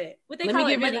all of it. What they call it? Let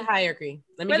me give you the hierarchy.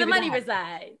 Where the money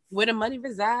resides. Where the money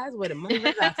resides.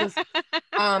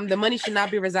 The money should not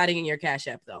be residing in your Cash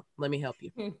App, though. Let me help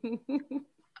you.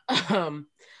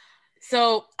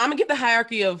 So I'm gonna get the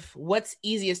hierarchy of what's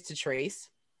easiest to trace.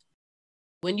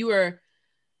 When you are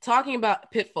talking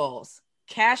about pitfalls,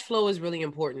 cash flow is really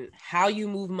important. How you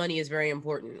move money is very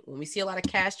important. When we see a lot of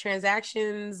cash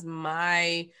transactions,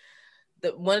 one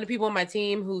of the people on my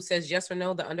team who says yes or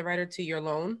no, the underwriter to your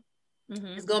loan,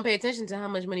 is going to pay attention to how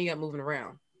much money you got moving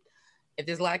around. If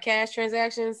there's a lot of cash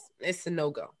transactions, it's a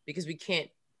no-go because we can't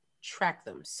track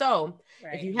them. So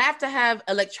if you have to have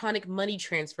electronic money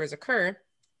transfers occur,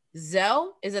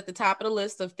 Zelle is at the top of the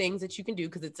list of things that you can do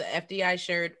because it's a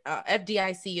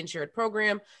FDIC insured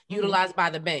program utilized by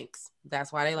the banks.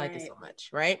 That's why they like it so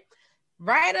much, right?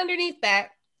 Right underneath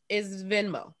that is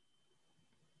Venmo.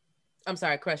 I'm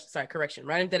sorry, correction.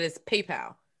 Right underneath that is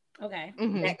PayPal. Okay.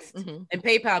 Next. And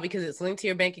PayPal, because it's linked to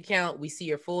your bank account, we see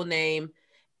your full name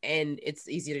and it's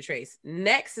easy to trace.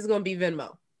 Next is going to be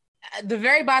Venmo. At the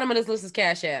very bottom of this list is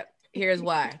Cash App. Here's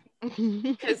why.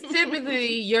 Because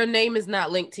typically your name is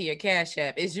not linked to your Cash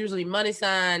App. It's usually money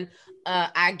sign,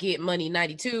 I get money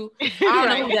 92. I don't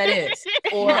know who that is.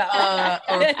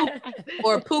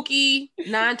 Or Pookie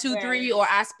 923 or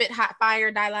I spit hot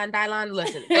fire, Dylan.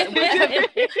 Listen,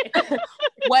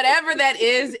 whatever that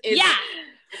is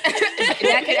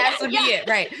that could absolutely be it,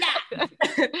 right?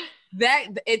 That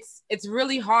it's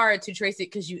really hard to trace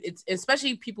it because it's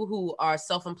especially people who are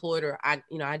self-employed or I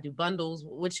do bundles,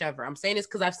 whichever. I'm saying this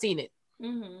because I've seen it.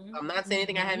 I'm not saying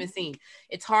anything I haven't seen.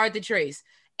 It's hard to trace,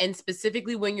 and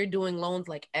specifically when you're doing loans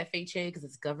like FHA because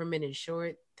it's government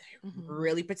insured, they're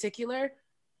really particular.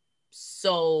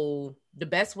 So the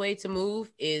best way to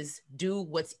move is do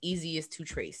what's easiest to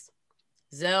trace: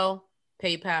 Zelle,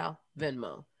 PayPal,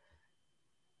 Venmo.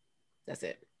 That's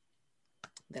it.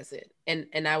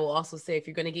 And I will also say, if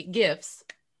you're going to get gifts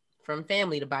from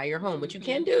family to buy your home, which you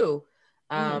can do,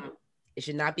 it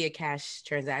should not be a cash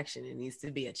transaction. It needs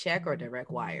to be a check or direct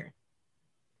wire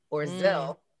or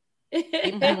Zelle,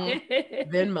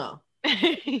 Venmo.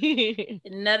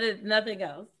 Nothing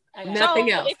else.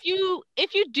 Nothing else.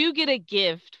 If you do get a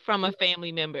gift from a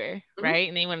family member, right,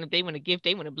 and they want to gift,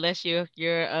 they want to bless your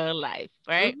life,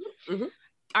 right?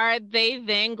 Are they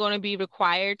then going to be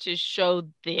required to show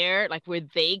where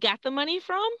they got the money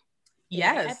from?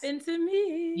 Yes. It happened to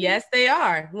me. Yes, they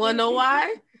are. Want to know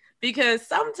why? Because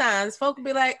sometimes folk will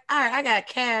be like, all right, I got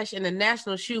cash in the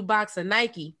National Shoe Box of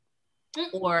Nike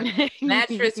or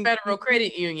Mattress Federal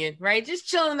Credit Union, right? Just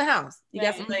chilling in the house. You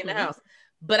got some money in the house,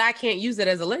 but I can't use it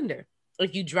as a lender.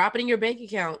 If you drop it in your bank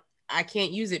account, I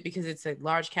can't use it because it's a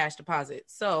large cash deposit.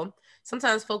 So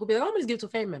sometimes folk will be like, oh, I'm going to give it to a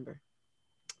family member.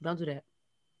 Don't do that.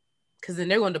 Because then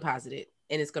they're going to deposit it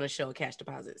and it's going to show a cash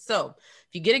deposit. So if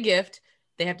you get a gift,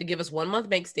 they have to give us 1 month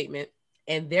bank statement,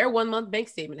 and their 1 month bank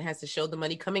statement has to show the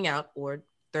money coming out or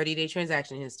 30-day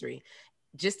transaction history,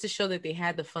 just to show that they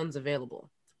had the funds available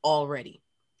already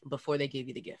before they give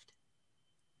you the gift.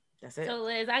 That's it. So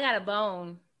Liz, I got a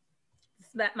bone.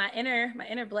 My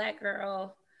inner Black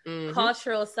girl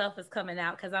cultural self is coming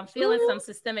out because I'm feeling some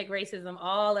systemic racism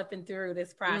all up and through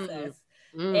this process.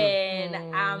 And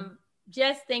I'm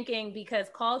just thinking, because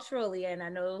culturally, and I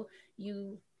know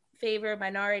you favor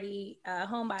minority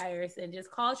home buyers, and just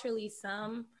culturally,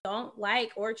 some don't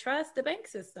like or trust the bank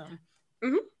system.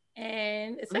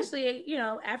 and especially,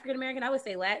 African American, I would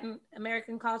say Latin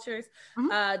American cultures,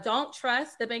 Mhm. don't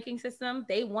trust the banking system.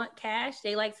 They want cash.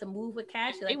 They like to move with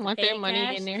cash. They They like to want pay their in money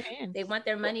cash. in their hands. They want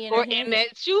their money in Or their hands. in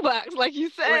that shoebox, like you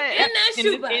said. Or in that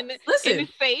shoebox. In the Listen.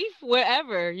 safe,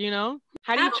 wherever,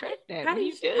 How do you track that? How What do do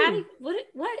you you do?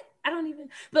 what? I don't even.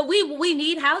 But we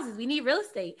need houses. We need real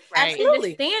estate. Right. And Absolutely.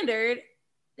 the standard,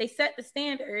 they set the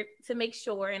standard to make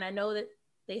sure. And I know that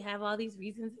they have all these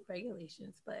reasons and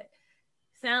regulations, but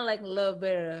sound like a little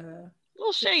bit of A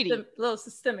little shady. a little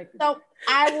systemic. So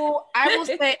I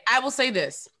will say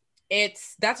this.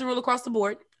 That's a rule across the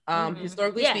board.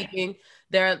 Historically Yeah. speaking,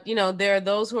 there are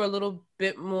those who are a little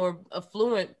bit more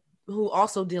affluent who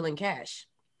also deal in cash.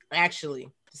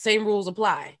 Actually, same rules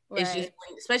apply. It's just,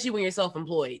 especially when you're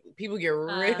self-employed, people get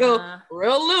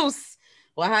real loose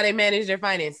on how they manage their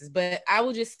finances. But I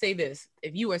will just say this: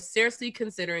 if you are seriously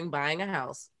considering buying a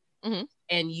house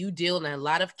and you deal in a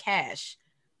lot of cash,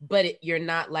 but you're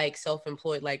not like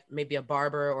self-employed, like maybe a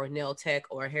barber or nail tech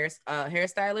or a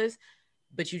hairstylist,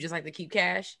 but you just like to keep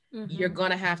cash, you're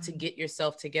gonna have to get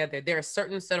yourself together. There are a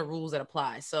certain set of rules that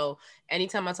apply. So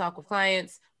anytime I talk with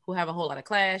clients who have a whole lot of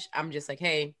cash, I'm just like,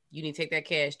 hey, you need to take that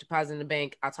cash, deposit in the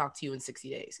bank. I'll talk to you in 60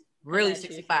 days. Really,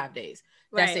 65 days.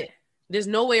 That's it. There's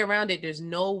no way around it. There's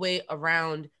no way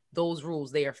around those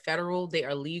rules. They are federal. They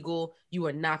are legal. You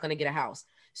are not going to get a house.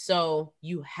 So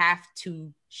you have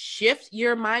to shift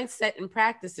your mindset and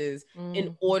practices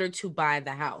in order to buy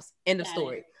the house. End of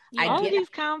story. All of these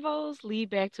convos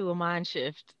lead back to a mind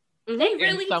shift. They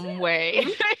really in some way.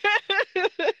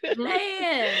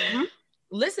 Man.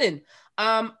 Listen,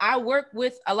 I work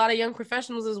with a lot of young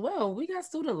professionals as well. We got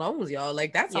student loans, y'all.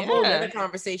 Like that's a whole other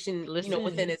conversation,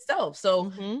 within itself.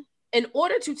 So in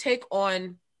order to take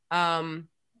on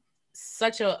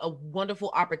such a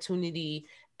wonderful opportunity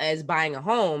as buying a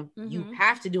home, you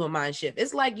have to do a mind shift.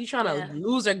 It's like you trying to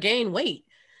lose or gain weight.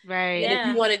 Right. And if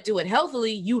you want to do it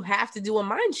healthily, you have to do a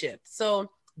mind shift. So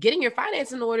getting your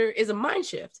finance in order is a mind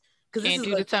shift. Because can't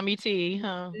do the tummy tea,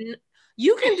 huh?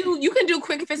 You can do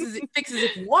quick fixes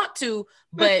if you want to,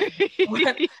 but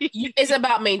it's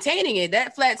about maintaining it.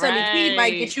 That flat tummy tea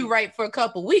might get you right for a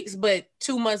couple weeks, but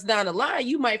 2 months down the line,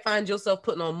 you might find yourself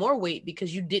putting on more weight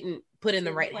because you didn't put in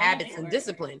the right habits and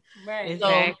discipline. Right.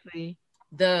 Exactly.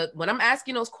 So when I'm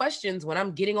asking those questions, when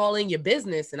I'm getting all in your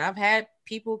business, and I've had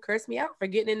people curse me out for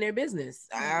getting in their business,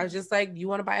 I was just like, you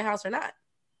want to buy a house or not?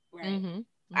 Right.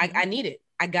 I need it.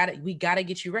 I got it. We got to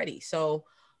get you ready. So,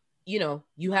 you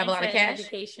have a lot of cash.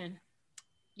 Education.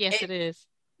 Yes, it is.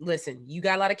 Listen, you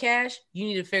got a lot of cash. You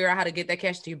need to figure out how to get that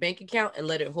cash to your bank account and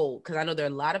let it hold. Because I know there are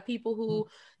a lot of people who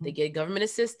they get government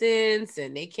assistance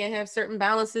and they can't have certain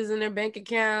balances in their bank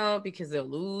account because they'll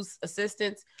lose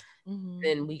assistance.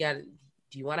 Then we got to,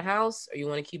 do you want a house or you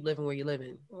want to keep living where you're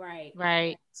living?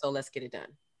 Right. So let's get it done.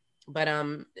 But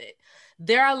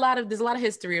there's a lot of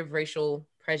history of racial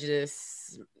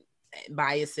prejudice,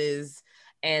 biases,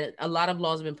 and a lot of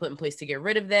laws have been put in place to get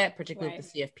rid of that, particularly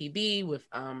with the CFPB, with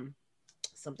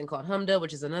something called HMDA,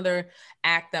 which is another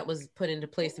act that was put into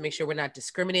place to make sure we're not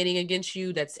discriminating against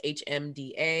you. That's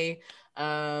HMDA.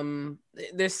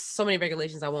 There's so many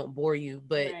regulations, I won't bore you,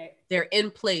 but they're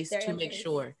in place to make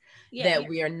sure that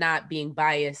we are not being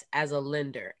biased as a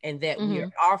lender, and that we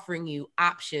are offering you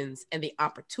options and the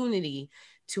opportunity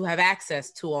to have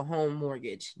access to a home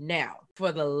mortgage. Now,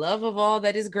 for the love of all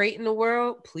that is great in the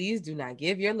world, please do not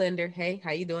give your lender, hey,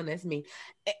 how you doing? That's me,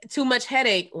 too much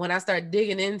headache when I start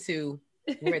digging into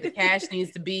where the cash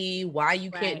needs to be, why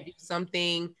you can't do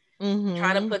something,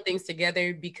 trying to put things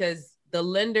together, because the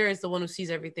lender is the one who sees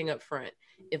everything up front.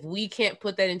 If we can't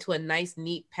put that into a nice,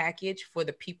 neat package for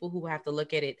the people who have to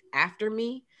look at it after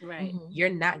me, you're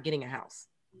not getting a house.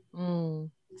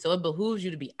 So it behooves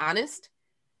you to be honest,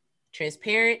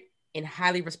 transparent, and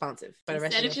highly responsive. For the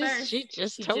rest of the she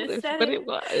just told us what it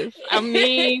was. I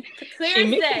mean, clear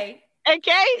as day.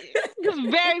 Okay, it's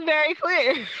very, very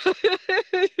clear.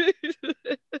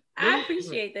 I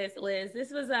appreciate this, Liz.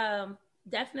 This was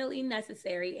definitely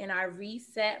necessary in our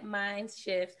reset mind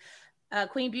shift.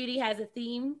 Queen Beauty has a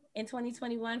theme in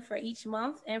 2021 for each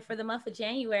month, and for the month of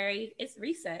January, it's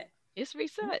reset. It's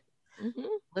reset.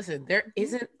 Listen, there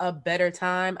isn't a better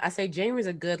time. I say January is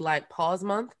a good pause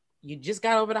month. You just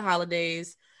got over the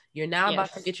holidays. You're now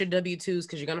about to get your W-2s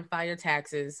because you're going to file your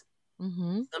taxes.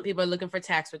 Some people are looking for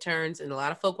tax returns, and a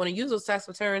lot of folk want to use those tax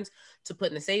returns to put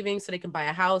in the savings so they can buy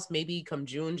a house maybe come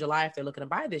June, July if they're looking to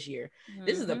buy this year.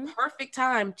 This is the perfect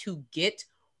time to get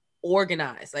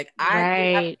organized.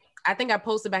 I think I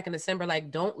posted back in December,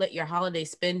 don't let your holiday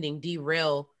spending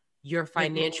derail your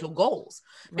financial goals,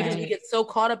 because we get so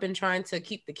caught up in trying to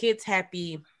keep the kids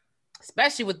happy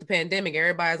especially with the pandemic,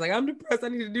 everybody's like, I'm depressed. I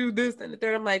need to do this and the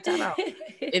third. I'm like, time out.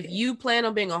 If you plan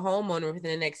on being a homeowner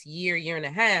within the next year and a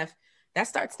half, that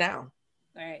starts now.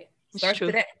 Right. Starts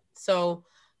today. So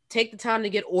take the time to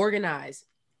get organized.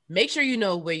 Make sure you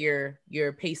know where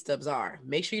your pay stubs are.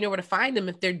 Make sure you know where to find them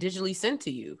if they're digitally sent to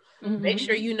you. Mm-hmm. Make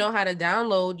sure you know how to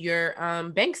download your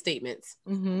bank statements.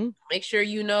 Mm-hmm. Make sure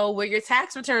you know where your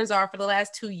tax returns are for the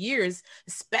last 2 years,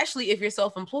 especially if you're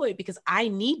self-employed, because I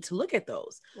need to look at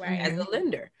those as a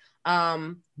lender.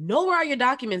 Know where all your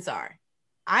documents are.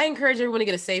 I encourage everyone to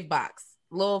get a safe box,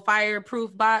 little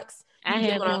fireproof box. You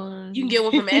can get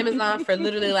one from Amazon for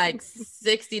literally like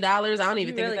 $60. I don't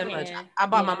even think it's that much. I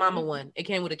bought my mama one. It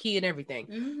came with a key and everything.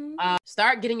 Mm-hmm.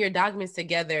 Start getting your documents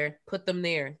together, put them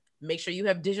there. Make sure you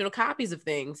have digital copies of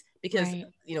things because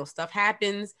stuff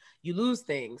happens, you lose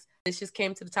things. This just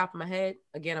came to the top of my head.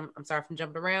 Again, I'm sorry for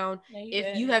jumping around.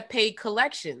 If you have paid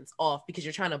collections off because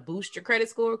you're trying to boost your credit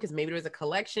score, because maybe there's a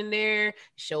collection there,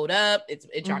 showed up,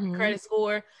 it dropped your credit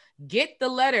score, get the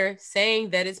letter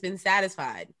saying that it's been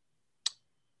satisfied.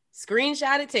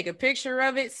 Screenshot it, take a picture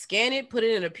of it, scan it, put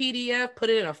it in a PDF, put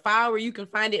it in a file where you can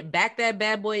find it, back that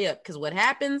bad boy up. Because what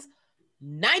happens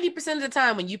 90% of the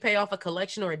time when you pay off a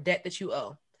collection or a debt that you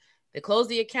owe, they close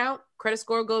the account, credit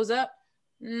score goes up.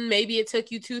 Maybe it took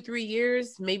you 2-3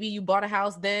 years. Maybe you bought a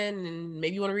house then and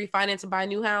maybe you want to refinance and buy a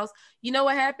new house. You know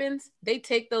what happens? They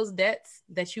take those debts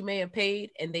that you may have paid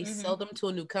and they sell them to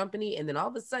a new company. And then all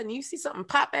of a sudden you see something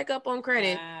pop back up on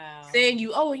credit saying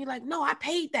you owe, and you're like, no, I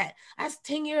paid that. That's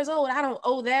 10 years old. I don't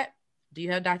owe that. Do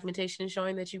you have documentation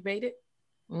showing that you paid it?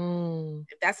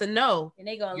 If that's a no. And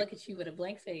they're going to look at you with a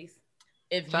blank face.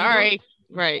 Right.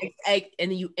 And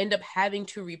then you end up having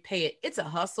to repay it. It's a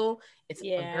hustle. It's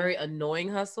a very annoying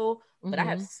hustle. But I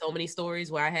have so many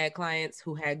stories where I had clients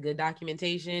who had good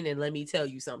documentation. And let me tell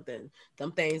you something.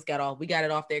 Them things we got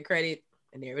it off their credit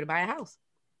and they're able to buy a house.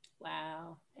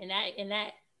 Wow. And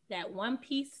that one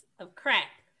piece of crack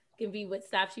can be what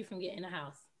stops you from getting a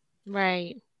house.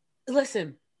 Right.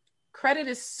 Listen, credit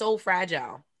is so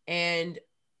fragile. And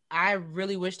I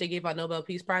really wish they gave out Nobel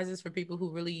Peace Prizes for people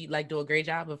who really do a great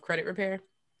job of credit repair,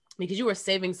 because you are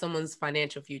saving someone's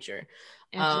financial future.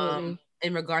 Absolutely.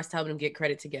 In regards to helping them get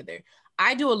credit together.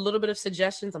 I do a little bit of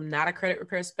suggestions. I'm not a credit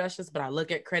repair specialist, but I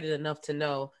look at credit enough to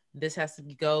know this has to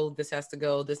go, this has to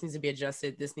go, this needs to be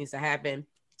adjusted, this needs to happen.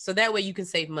 So that way you can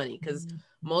save money, because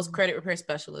most credit repair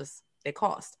specialists, they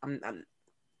cost. I'm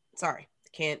sorry,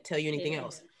 can't tell you anything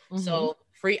else. So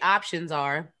free options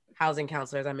are housing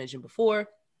counselor, as I mentioned before,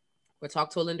 or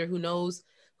talk to a lender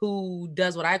who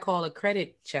does what I call a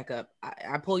credit checkup.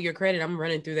 I pull your credit. I'm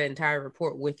running through that entire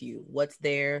report with you. What's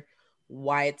there,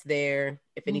 why it's there.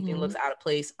 If anything looks out of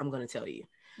place, I'm going to tell you.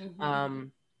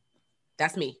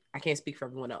 That's me. I can't speak for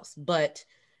everyone else. But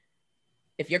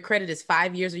if your credit is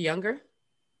 5 years or younger,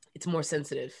 it's more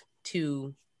sensitive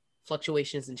to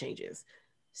fluctuations and changes.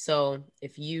 So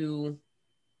if you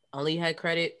only had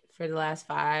credit for the last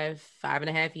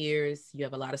 5.5 years, you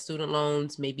have a lot of student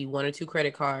loans, maybe 1 or 2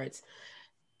 credit cards,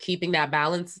 keeping that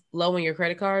balance low on your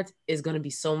credit cards is going to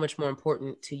be so much more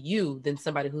important to you than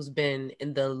somebody who's been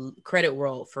in the credit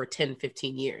world for 10,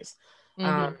 15 years.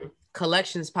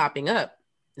 Collections popping up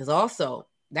is also,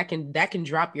 that can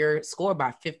drop your score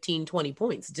by 15, 20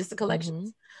 points, just the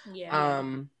collections.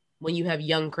 When you have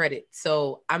young credit.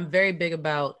 So I'm very big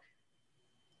about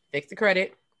fix the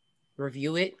credit,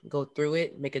 review it, go through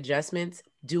it, make adjustments,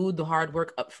 do the hard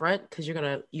work up front, because you're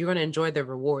gonna enjoy the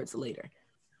rewards later.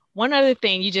 One other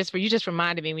thing, you just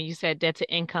reminded me when you said debt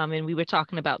to income, and we were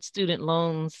talking about student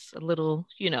loans a little,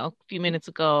 a few minutes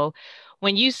ago.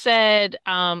 When you said,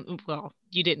 well,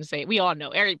 you didn't say it. We all know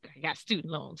everybody got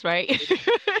student loans, right?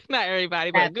 Not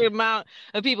everybody, but a good amount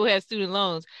of people have student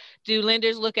loans. Do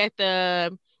lenders look at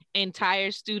the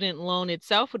entire student loan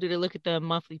itself, or do they look at the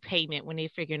monthly payment when they're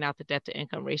figuring out the debt to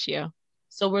income ratio?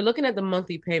 So we're looking at the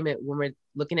monthly payment when we're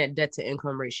looking at debt to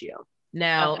income ratio.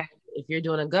 Now, if you're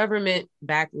doing a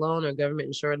government-backed loan or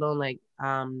government-insured loan like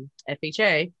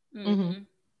FHA,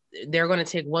 they're going to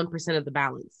take 1% of the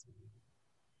balance.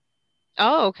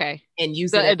 Oh, okay. And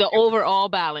use the overall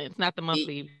balance, not the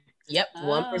monthly. Yep,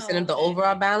 1% of the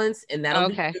overall balance, and that'll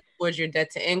be towards your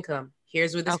debt to income.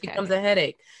 Here's where this becomes a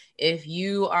headache. If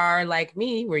you are like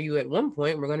me, where you at one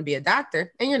point we're going to be a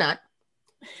doctor, and you're not,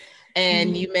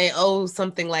 and you may owe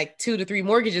something like 2 to 3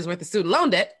 mortgages worth of student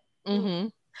loan debt,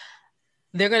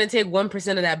 they're going to take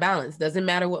 1% of that balance. Doesn't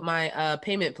matter what my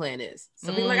payment plan is. So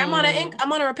people are like, I'm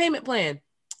on a repayment plan.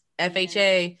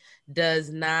 FHA does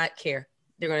not care.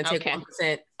 They're going to take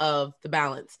 1% of the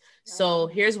balance. So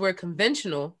here's where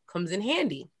conventional comes in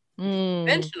handy.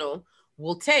 Conventional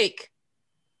will take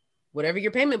whatever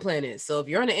your payment plan is. So if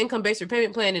you're on an income-based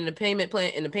repayment plan and the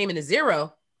payment is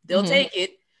zero, they'll Mhm. take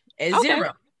it as Okay.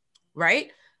 zero,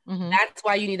 right? Mhm. That's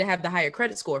why you need to have the higher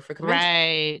credit score for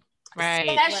conventional, Right.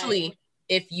 especially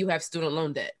if you have student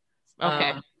loan debt.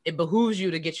 Okay. It behooves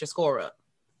you to get your score up.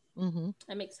 Mhm.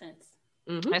 That makes sense.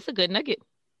 Mhm. That's a good nugget.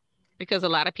 Because a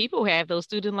lot of people have those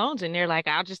student loans and they're like,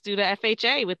 I'll just do the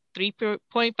FHA with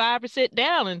 3.5%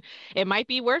 down, and it might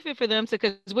be worth it for them to,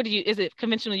 because is it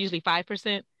conventional usually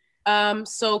 5%?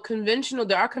 So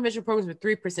there are conventional programs with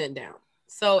 3% down.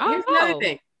 So here's another Oh.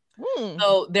 thing. Hmm.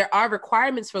 So there are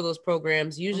requirements for those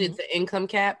programs. Usually Mhm. it's the income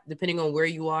cap, depending on where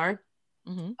you are.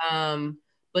 Mhm.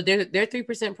 But they're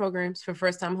 3% programs for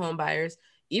first-time home buyers,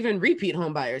 even repeat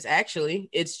home buyers. Actually,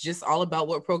 it's just all about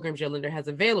what programs your lender has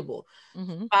available.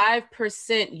 Mhm.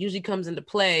 5% usually comes into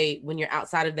play when you're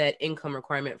outside of that income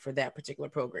requirement for that particular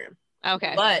program.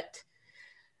 Okay. But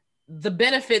the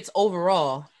benefits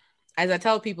overall, as I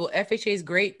tell people, FHA is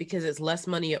great because it's less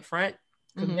money up front.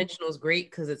 Mhm. Conventional is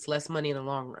great because it's less money in the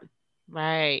long run.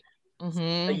 Right. So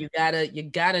Mhm. you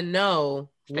gotta know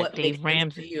what makes Dave sense for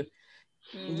Ramsey. you.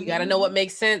 Mm-hmm. You gotta know what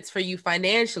makes sense for you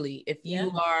financially. If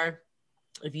you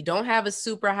don't have a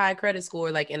super high credit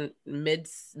score, like in mid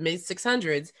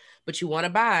 600s, but you want to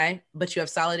buy, but you have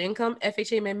solid income,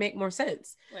 FHA may make more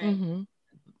sense. Right. Mhm.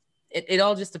 It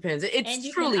all just depends. It's And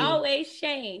you truly can always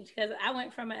change, because I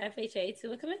went from an FHA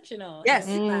to a conventional. Yes.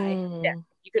 Mm. Yeah.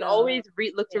 You can So, always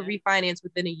look to yeah. refinance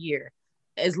within a year,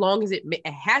 as long as it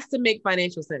has to make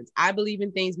financial sense. I believe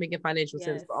in things making financial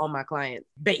sense Yes. for all my clients.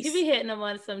 You be hitting them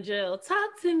on some drill.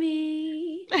 Talk to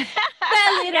me. Spell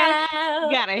it You out.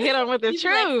 gotta hit them with the You be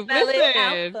like, truth. spell it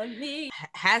out Listen. for me.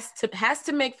 Has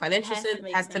to make financial Has to sense.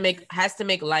 make Has to sense.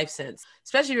 make life sense,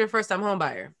 especially if you're a first time home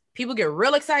buyer. People get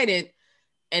real excited,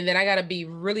 and then I gotta be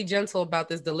really gentle about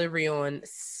this delivery on.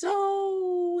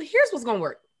 So here's what's gonna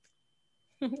work.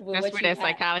 That's where that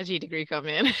psychology degree come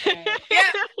in. Right.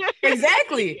 Yeah,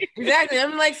 exactly.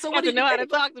 I'm like, so what Have do to you know how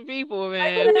think? to talk to people,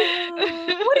 man.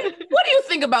 What do you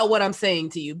think about what I'm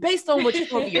saying to you, based on what you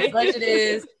told me your budget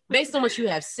is, based on what you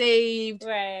have saved?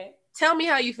 Right. Tell me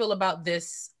how you feel about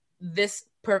this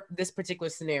particular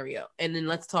scenario, and then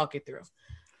let's talk it through.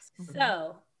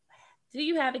 So, do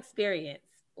you have experience?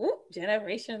 Ooh,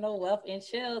 generational wealth and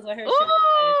chills with her.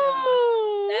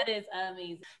 Ooh. That is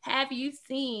amazing. Have you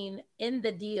seen in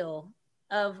the deal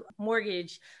of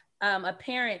mortgage a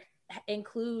parent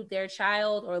include their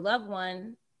child or loved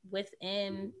one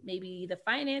within maybe the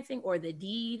financing or the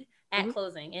deed at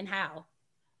closing, and how?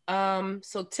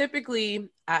 So typically,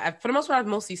 for the most part, I've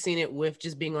mostly seen it with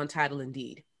just being on title and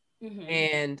deed.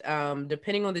 And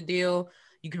depending on the deal,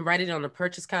 you can write it on a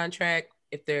purchase contract.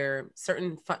 If there are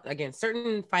certain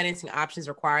financing options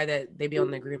require that they be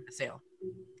on the agreement of sale,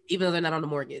 even though they're not on the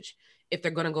mortgage, if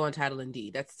they're going to go on title and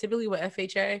deed. That's typically what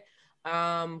FHA.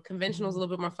 Conventional is a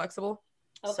little bit more flexible.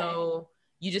 Okay. So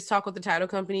you just talk with the title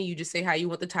company. You just say how you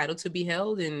want the title to be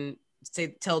held, and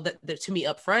tell that to me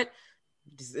up front.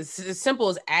 It's as simple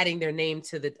as adding their name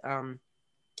to the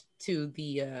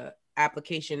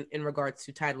application in regards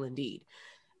to title and deed.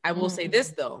 I will say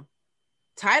this though,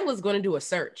 title is going to do a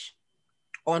search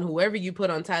on whoever you put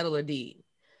on title or deed.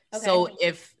 Okay. So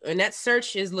and that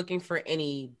search is looking for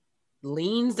any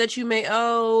liens that you may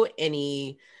owe,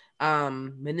 any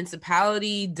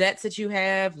municipality debts that you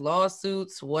have,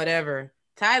 lawsuits, whatever.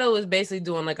 Title is basically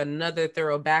doing like another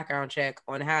thorough background check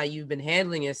on how you've been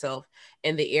handling yourself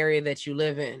in the area that you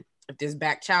live in. If there's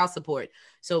back child support,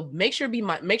 so make sure to be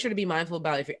mindful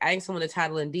about, if you're adding someone to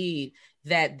title and deed,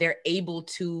 that they're able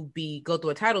to go through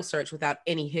a title search without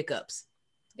any hiccups,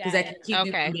 because that can keep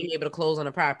you from being able to close on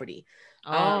a property.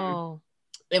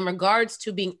 In regards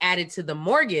to being added to the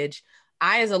mortgage,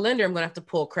 I, as a lender, I'm going to have to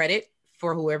pull credit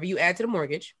for whoever you add to the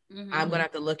mortgage. I'm going to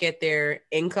have to look at their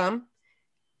income,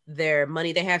 their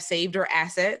money they have saved or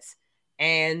assets,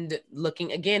 and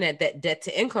looking again at that debt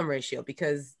to income ratio,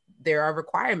 because there are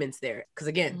requirements there. Because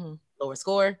again, lower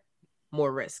score,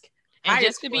 more risk. And higher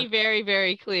just score, to be very,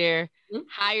 very clear,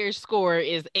 higher score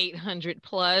is 800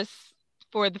 plus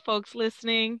for the folks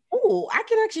listening. Oh, I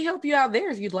can actually help you out there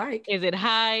if you'd like. Is it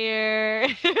higher?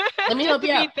 Let me help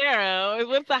you out. Thorough.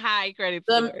 What's the high credit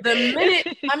score? The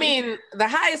minute, I mean, the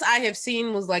highest I have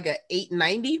seen was like a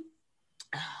 890.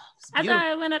 I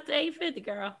thought it went up to 850,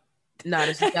 girl. No,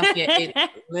 this is definitely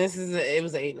it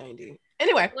was 890.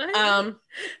 Anyway,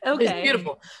 okay, it's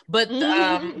beautiful. But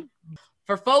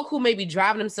for folk who may be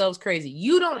driving themselves crazy,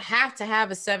 you don't have to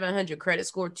have a 700 credit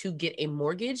score to get a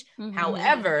mortgage.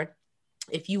 However,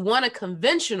 if you want a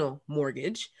conventional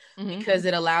mortgage, because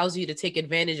it allows you to take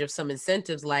advantage of some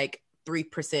incentives like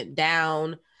 3%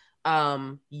 down,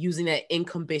 using that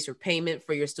income-based repayment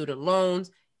for your student loans,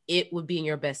 it would be in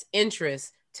your best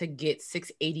interest to get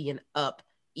 680 and up,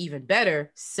 even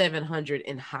better, 700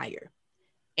 and higher.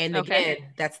 And again,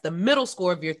 that's the middle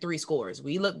score of your 3 scores.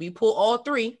 We pull all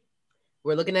 3.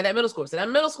 We're looking at that middle score. So that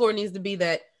middle score needs to be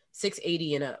that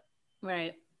 680 and up.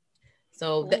 Right.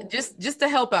 So that, just to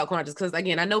help out, Quantas, because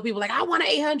again, I know people like, I want an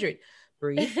 800.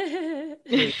 Breathe.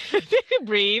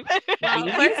 Breathe. Well,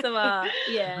 first of all,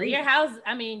 your house,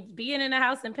 I mean, being in a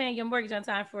house and paying your mortgage on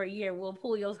time for a year will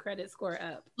pull your credit score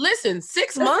up. Listen,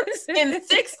 6 months in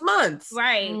 6 months.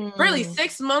 Right. Really,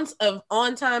 6 months of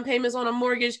on-time payments on a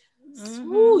mortgage.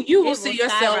 Ooh, you will see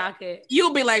yourself. Skyrocket.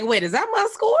 You'll be like, wait, is that my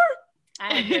score?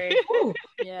 I agree.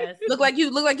 Yes. Look like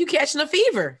you catching a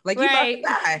fever. Like you about to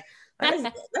die.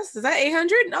 Is that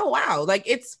 800? Oh wow. Like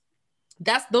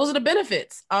those are the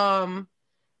benefits.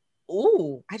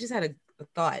 Ooh, I just had a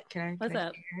thought. What's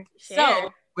up? Share?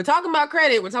 So we're talking about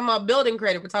credit. We're talking about building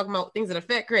credit. We're talking about things that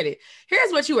affect credit.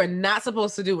 Here's what you are not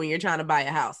supposed to do when you're trying to buy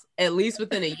a house. At least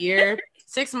within a year,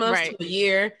 6 months to a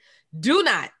year. Do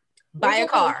not buy a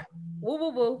car. Woo, woo,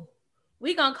 woo.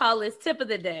 We gonna call this tip of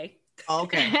the day.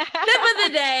 Okay. Tip of the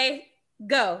day.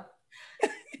 Go.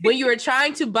 When you are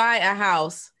trying to buy a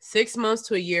house 6 months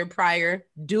to a year prior,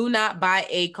 do not buy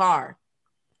a car.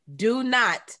 Do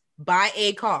not buy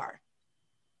a car.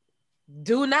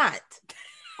 Do not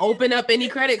open up any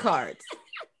credit cards.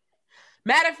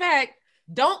 Matter of fact,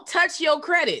 don't touch your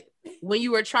credit when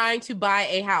you are trying to buy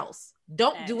a house.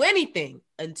 Don't do anything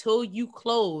until you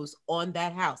close on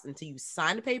that house, until you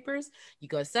sign the papers, you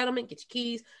go to settlement, get your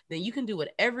keys, then you can do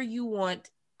whatever you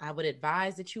want. I would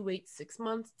advise that you wait 6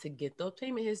 months to get the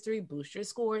payment history, boost your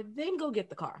score, then go get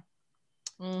the car.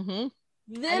 Mm-hmm.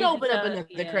 Then open up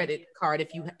another credit card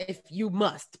if you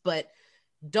must, but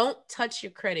don't touch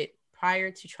your credit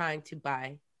prior to trying to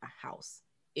buy a house.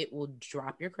 It will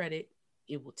drop your credit.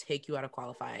 It will take you out of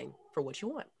qualifying for what you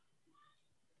want.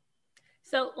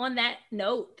 So on that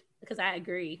note, because I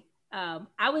agree,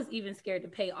 I was even scared to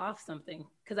pay off something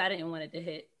because I didn't want it to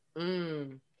hit.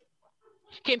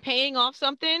 Can paying off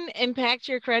something impact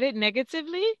your credit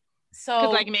negatively? So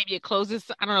because like maybe it closes,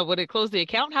 I don't know, would it close the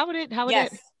account? How would it?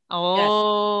 Yes.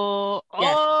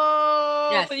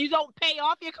 Yes. So you don't pay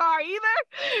off your car either?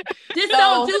 Just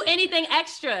don't do anything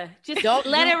extra. Just don't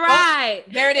let it ride.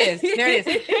 There it is.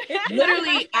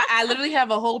 Literally, I literally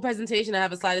have a whole presentation. I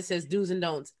have a slide that says do's and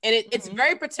don'ts. And it's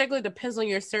very particular, depends on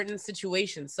your certain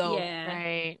situation. So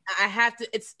I have to,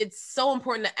 it's so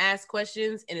important to ask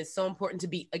questions, and it's so important to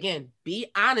be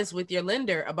honest with your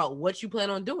lender about what you plan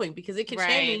on doing, because it can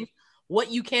change what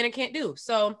you can and can't do.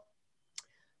 So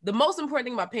the most important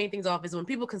thing about paying things off is when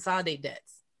people consolidate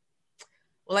debts.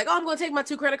 Well, like, I'm going to take my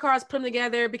 2 credit cards, put them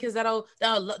together because that'll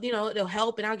it'll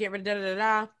help, and I'll get rid of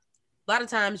da-da-da-da. A lot of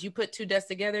times you put 2 debts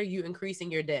together, you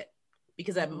increasing your debt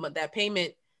because that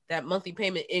monthly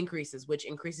payment increases, which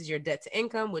increases your debt to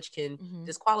income, which can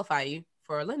disqualify you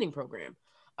for a lending program.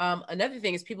 Another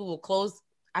thing is people will close.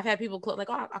 I've had people close,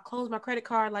 like, oh, I closed my credit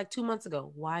card like 2 months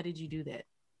ago. Why did you do that?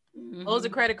 Close a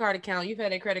credit card account. You've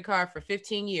had a credit card for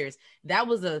 15 years. That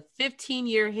was a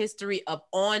 15-year history of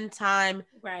on-time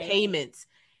payments.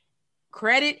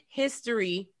 Credit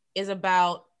history is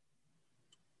about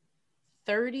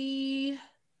 30%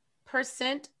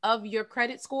 of your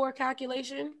credit score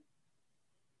calculation,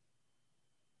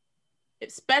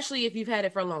 especially if you've had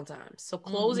it for a long time. So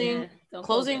closing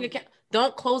account,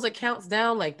 don't close accounts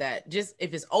down like that. Just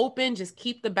if it's open, just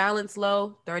keep the balance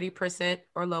low, 30%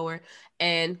 or lower,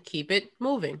 and keep it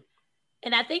moving.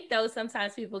 And I think though,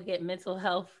 sometimes people get mental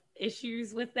health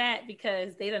issues with that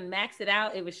because they done maxed it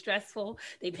out. It was stressful.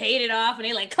 They paid it off and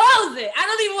they like, close it. I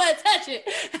don't even want to touch it.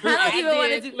 I don't even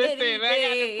want to do anything.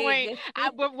 I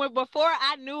got the point. Before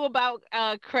I knew about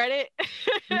credit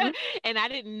and I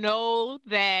didn't know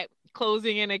that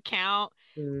closing an account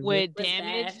would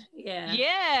damage.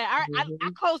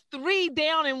 I closed 3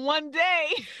 down in one day.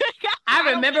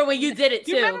 I remember when you did it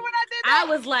too. You remember when I did that? I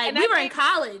was like, we were in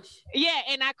college. Yeah,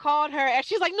 and I called her and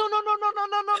she's like, no.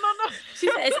 She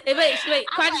said, wait.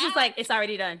 Quantas was like, it's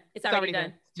already done. It's already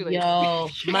done. Yo,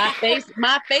 my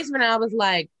face when I was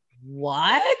like,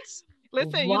 what?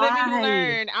 Listen, you let me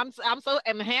learn. I'm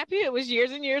happy it was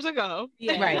years and years ago.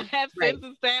 Yeah, I have since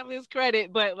established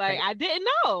credit, but I didn't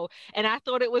know, and I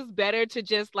thought it was better to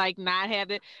just like not have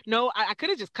it. No, I could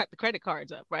have just cut the credit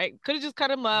cards up, right? Could have just cut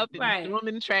them up and threw them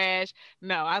in the trash.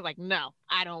 No, I was like, no,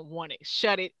 I don't want it.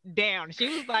 Shut it down. She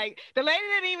was like, the lady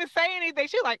didn't even say anything.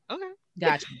 She was like, okay.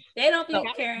 Gotcha. They don't be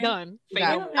caring. Done.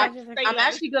 I'm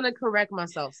actually gonna correct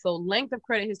myself. So length of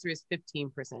credit history is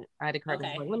 15%. I had to correct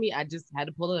myself. I just had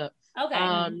to pull it up.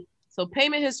 Okay. So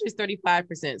payment history is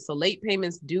 35%. So late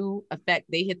payments do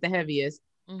affect, they hit the heaviest.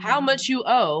 How much you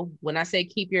owe, when I say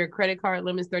keep your credit card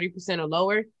limits 30% or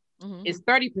lower, is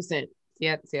 30%. See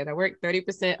how that work?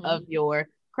 30% of your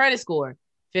credit score.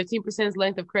 15% is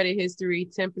length of credit history.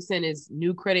 10% is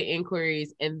new credit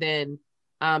inquiries. And then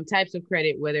types of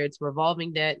credit, whether it's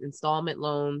revolving debt, installment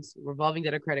loans, revolving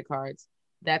debt or credit cards,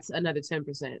 that's another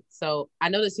 10%. So I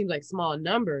know this seems like small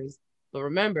numbers, but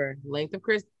remember, length of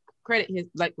credit,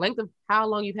 like length of how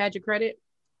long you've had your credit,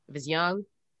 if it's young,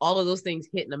 all of those things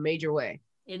hit in a major way.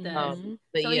 It does.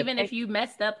 So even if you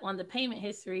messed up on the payment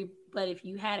history, but if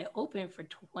you had it open for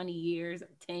 20 years or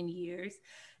 10 years,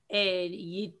 and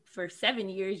you for 7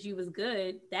 years you was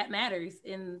good, that matters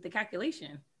in the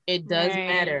calculation. It does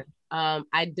matter.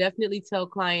 I definitely tell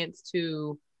clients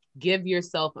to give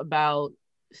yourself about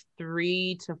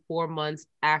 3 to 4 months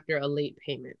after a late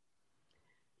payment,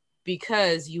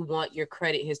 because you want your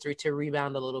credit history to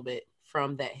rebound a little bit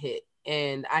from that hit.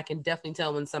 And I can definitely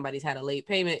tell when somebody's had a late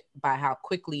payment by how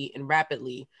quickly and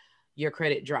rapidly your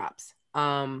credit drops.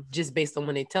 Just based on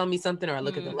when they tell me something, or I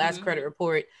look at the last credit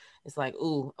report, it's like,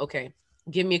 ooh, okay,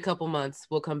 give me a couple months.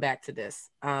 We'll come back to this.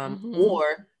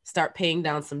 Or start paying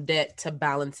down some debt to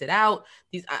balance it out.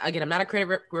 Again, I'm not a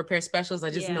credit repair specialist. I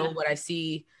just know what I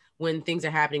see when things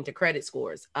are happening to credit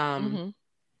scores.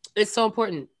 It's so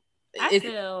important. I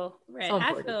feel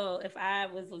if I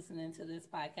was listening to this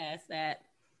podcast that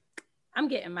I'm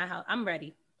getting my house. I'm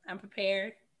ready. I'm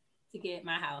prepared to get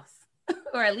my house.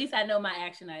 Or at least I know my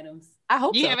action items. I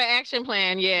hope you have an action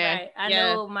plan. Yeah. Right.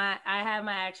 I have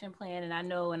my action plan, and I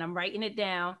know, and I'm writing it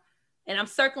down, and I'm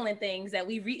circling things that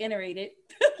we reiterated.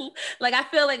 Like, I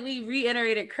feel like we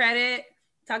reiterated credit,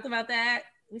 talked about that.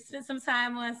 We spent some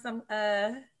time on some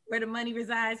where the money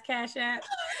resides, Cash App.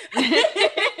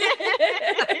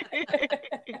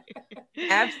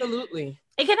 Absolutely.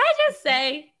 And can I just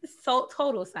say,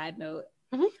 total side note,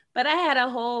 but I had a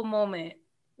whole moment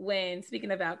when,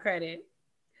 speaking about credit,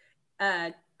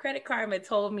 Credit Karma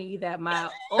told me that my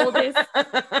oldest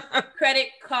credit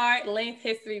card length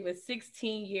history was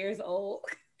 16 years old.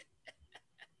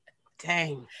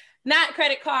 Dang. Not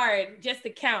credit card, just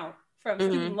account from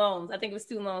student loans. I think it was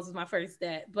student loans was my first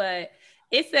debt, but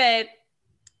it said,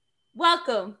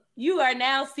 welcome. You are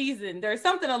now seasoned, or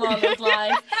something along those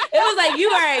lines. It was like,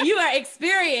 you are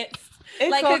experieneled.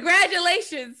 Like,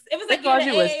 congratulations. It was like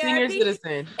you a senior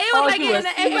citizen. It was like getting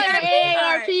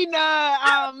an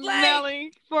AARP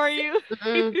mailing for you.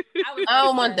 I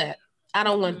don't want that. I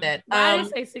don't want that. I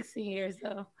didn't say 16 years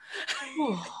though.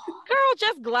 Girl,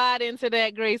 just glide into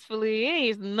that gracefully.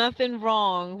 Ain't nothing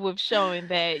wrong with showing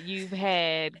that you've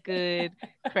had good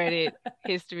credit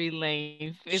history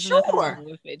length. There's nothing wrong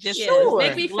with it. Just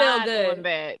make me feel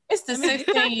good. It's the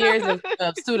 16 years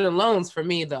of student loans for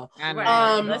me, though.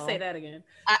 Let's say that again.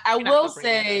 I will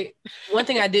say one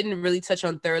thing I didn't really touch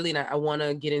on thoroughly, and I want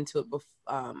to get into it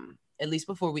at least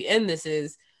before we end this,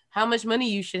 is how much money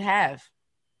you should have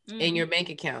in your bank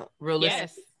account,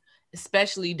 realistically. Yes.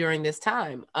 Especially during this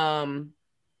time.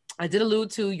 I did allude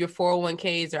to your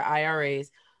 401ks or IRAs.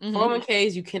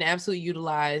 401ks you can absolutely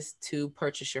utilize to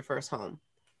purchase your first home.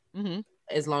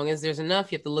 As long as there's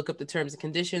enough, you have to look up the terms and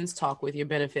conditions, talk with your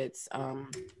benefits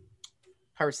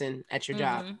person at your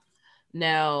job.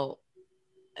 Now,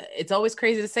 it's always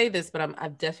crazy to say this, but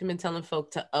I've definitely been telling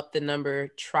folk to up the number,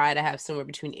 try to have somewhere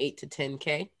between 8 to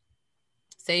 10K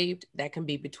saved. That can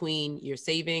be between your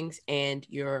savings and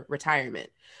your retirement.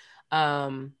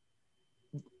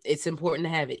 It's important to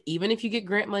have it. Even if you get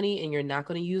grant money and you're not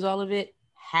going to use all of it,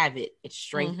 have it. It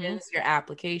strengthens your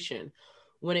application.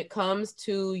 When it comes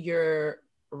to your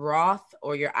Roth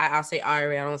or I'll say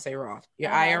IRA, I don't say Roth,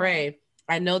 your IRA,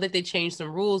 I know that they changed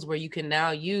some rules where you can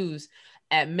now use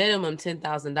at minimum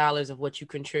 $10,000 of what you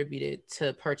contributed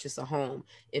to purchase a home.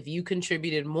 If you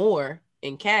contributed more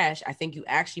in cash, I think you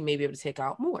actually may be able to take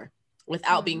out more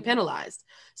without being penalized.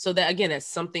 So that, again, that's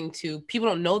something people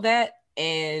don't know that.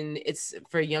 And it's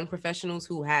for young professionals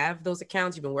who have those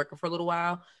accounts. You've been working for a little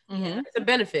while. It's a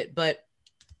benefit, but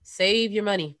save your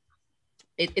money.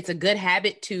 It's a good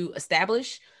habit to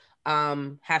establish.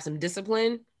 Have some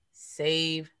discipline,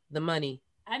 save the money.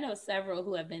 I know several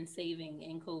who have been saving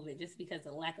in COVID just because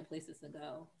of lack of places to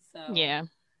go. So yeah,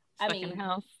 stuck in the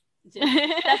house. Just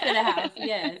stuck in the house.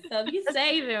 Yeah. So if you're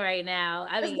saving right now,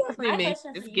 I mean,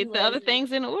 just get the other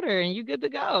things in order and you good to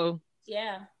go.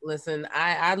 Yeah. Listen,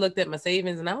 I looked at my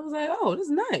savings and I was like, oh, this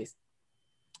is nice.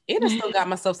 And I still got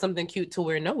myself something cute to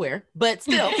wear nowhere, but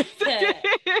still.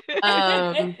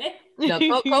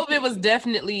 COVID was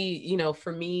definitely,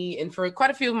 for me and for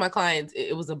quite a few of my clients,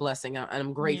 it was a blessing.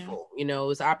 I'm grateful. It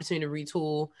was an opportunity to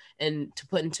retool and to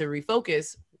put into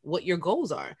refocus what your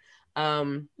goals are.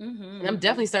 And I'm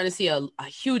definitely starting to see a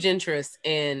huge interest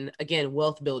in, again,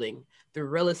 wealth building through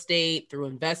real estate, through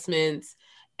investments.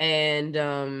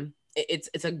 And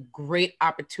it's a great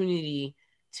opportunity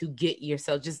to get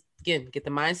yourself, just again, get the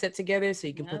mindset together so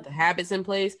you can put the habits in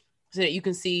place so that you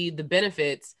can see the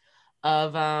benefits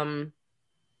of your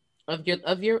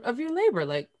labor.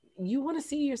 Like, you want to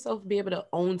see yourself be able to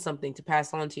own something to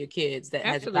pass on to your kids that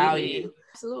has value.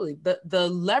 Absolutely. The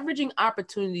leveraging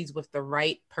opportunities with the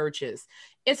right purchase,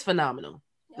 it's phenomenal.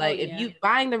 If you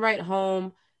buying the right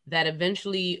home that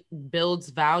eventually builds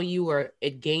value, or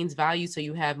it gains value, so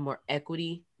you have more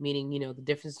equity, meaning, the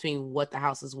difference between what the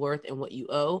house is worth and what you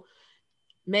owe,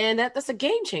 man, that's a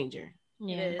game changer.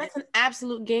 Yeah, that's an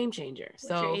absolute game changer.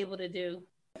 What you're able to do.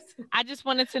 I just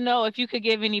wanted to know if you could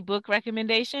give any book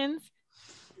recommendations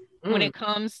when it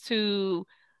comes to,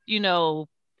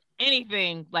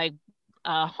 anything like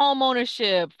home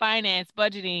ownership, finance,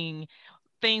 budgeting,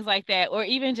 things like that, or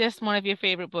even just one of your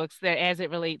favorite books that as it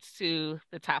relates to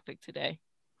the topic today.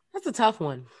 That's a tough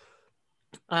one.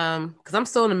 Because I'm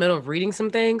still in the middle of reading some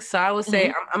things. So I would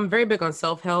say I'm very big on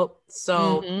self-help.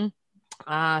 So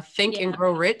Think and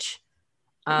Grow Rich.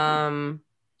 The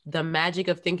Magic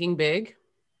of Thinking Big.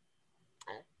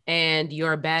 And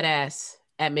You're a Badass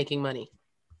at Making Money.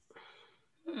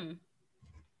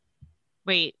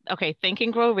 Wait, okay. Think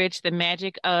and Grow Rich, The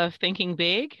Magic of Thinking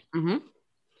Big.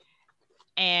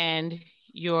 And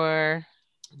You're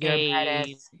a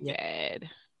badass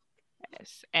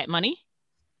at money?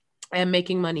 And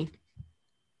Making Money.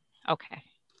 Okay.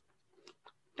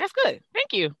 That's good.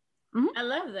 Thank you. I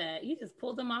love that. You just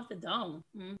pulled them off the dome.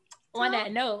 On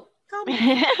that note,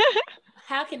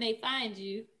 how can they find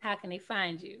you?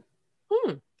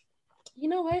 You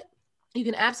know what? You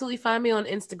can absolutely find me on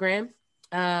Instagram.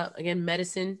 Again,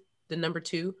 medicine, the number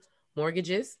 2,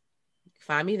 mortgages.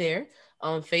 Find me there.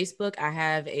 On Facebook, I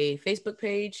have a Facebook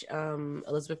page,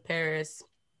 Elizabeth Paris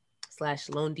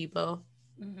 /Loan Depot.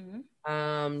 You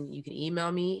can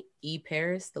email me,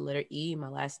 eParis, the letter E, my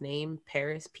last name,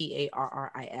 Paris,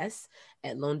 PARRIS,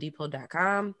 at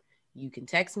loandepot.com. You can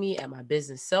text me at my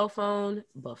business cell phone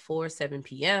before 7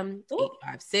 p.m.,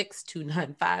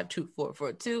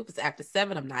 856-295-2442. If it's after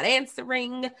 7, I'm not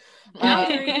answering.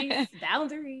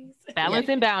 Boundaries. Balance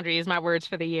and boundary is my words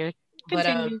for the year.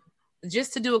 Continue. But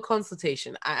just to do a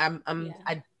consultation,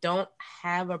 I don't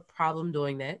have a problem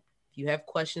doing that. If you have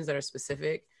questions that are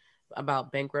specific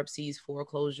about bankruptcies,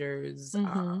 foreclosures,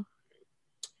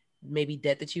 maybe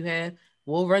debt that you have,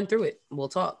 we'll run through it. We'll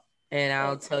talk. And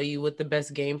I'll tell you what the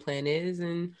best game plan is.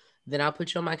 And then I'll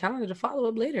put you on my calendar to follow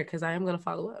up later, because I am going to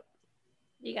follow up.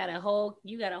 You got a whole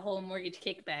mortgage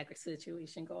kickback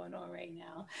situation going on right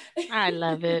now. I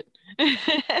love it.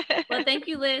 Well, thank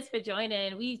you, Liz, for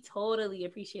joining. We totally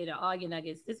appreciated all your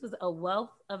nuggets. This was a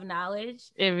wealth of knowledge.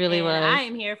 It really was. I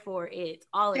am here for it.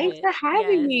 All Thanks of it. for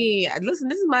having me. Listen,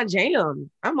 this is my jam.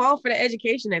 I'm all for the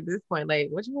education at this point. Like,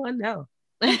 what you want to know?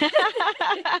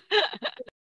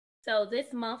 So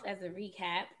this month, as a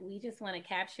recap, we just want to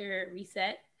capture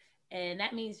reset. And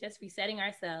that means just resetting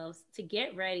ourselves to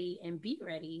get ready and be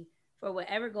ready for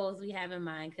whatever goals we have in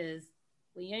mind. Because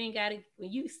when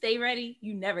you stay ready,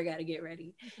 you never got to get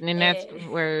ready. And that's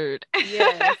word.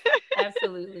 Yes,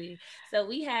 absolutely. So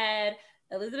we had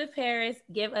Elizabeth Paris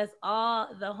give us all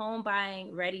the home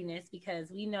buying readiness, because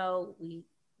we know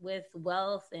with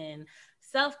wealth and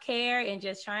self-care and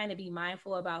just trying to be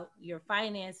mindful about your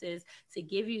finances, to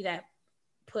give you that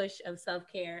push of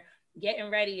self-care.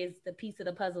 Getting ready is the piece of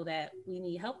the puzzle that we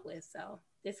need help with. So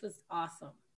this was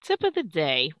awesome. Tip of the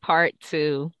day, part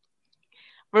 2.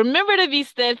 Remember to be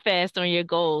steadfast on your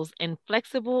goals and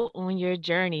flexible on your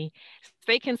journey.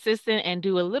 Stay consistent and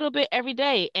do a little bit every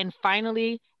day. And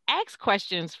finally, ask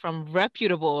questions from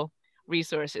reputable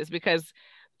resources, because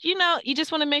you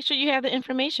just want to make sure you have the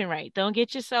information right. Don't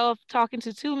get yourself talking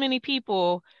to too many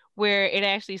people where it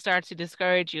actually starts to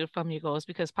discourage you from your goals,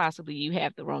 because possibly you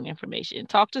have the wrong information.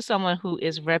 Talk to someone who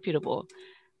is reputable.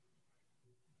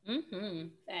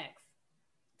 Facts.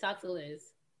 Talk to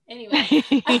Liz. Anyway,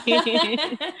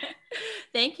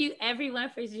 thank you everyone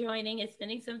for joining and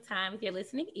spending some time with your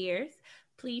listening ears.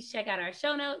 Please check out our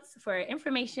show notes for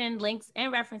information, links,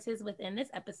 and references within this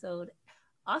episode.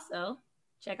 Also,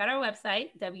 check out our website,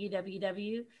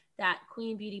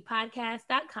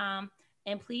 www.queenbeautypodcast.com,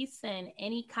 and please send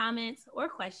any comments or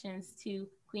questions to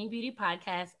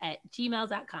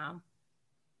queenbeautypodcast@gmail.com.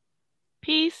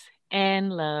 Peace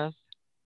and love.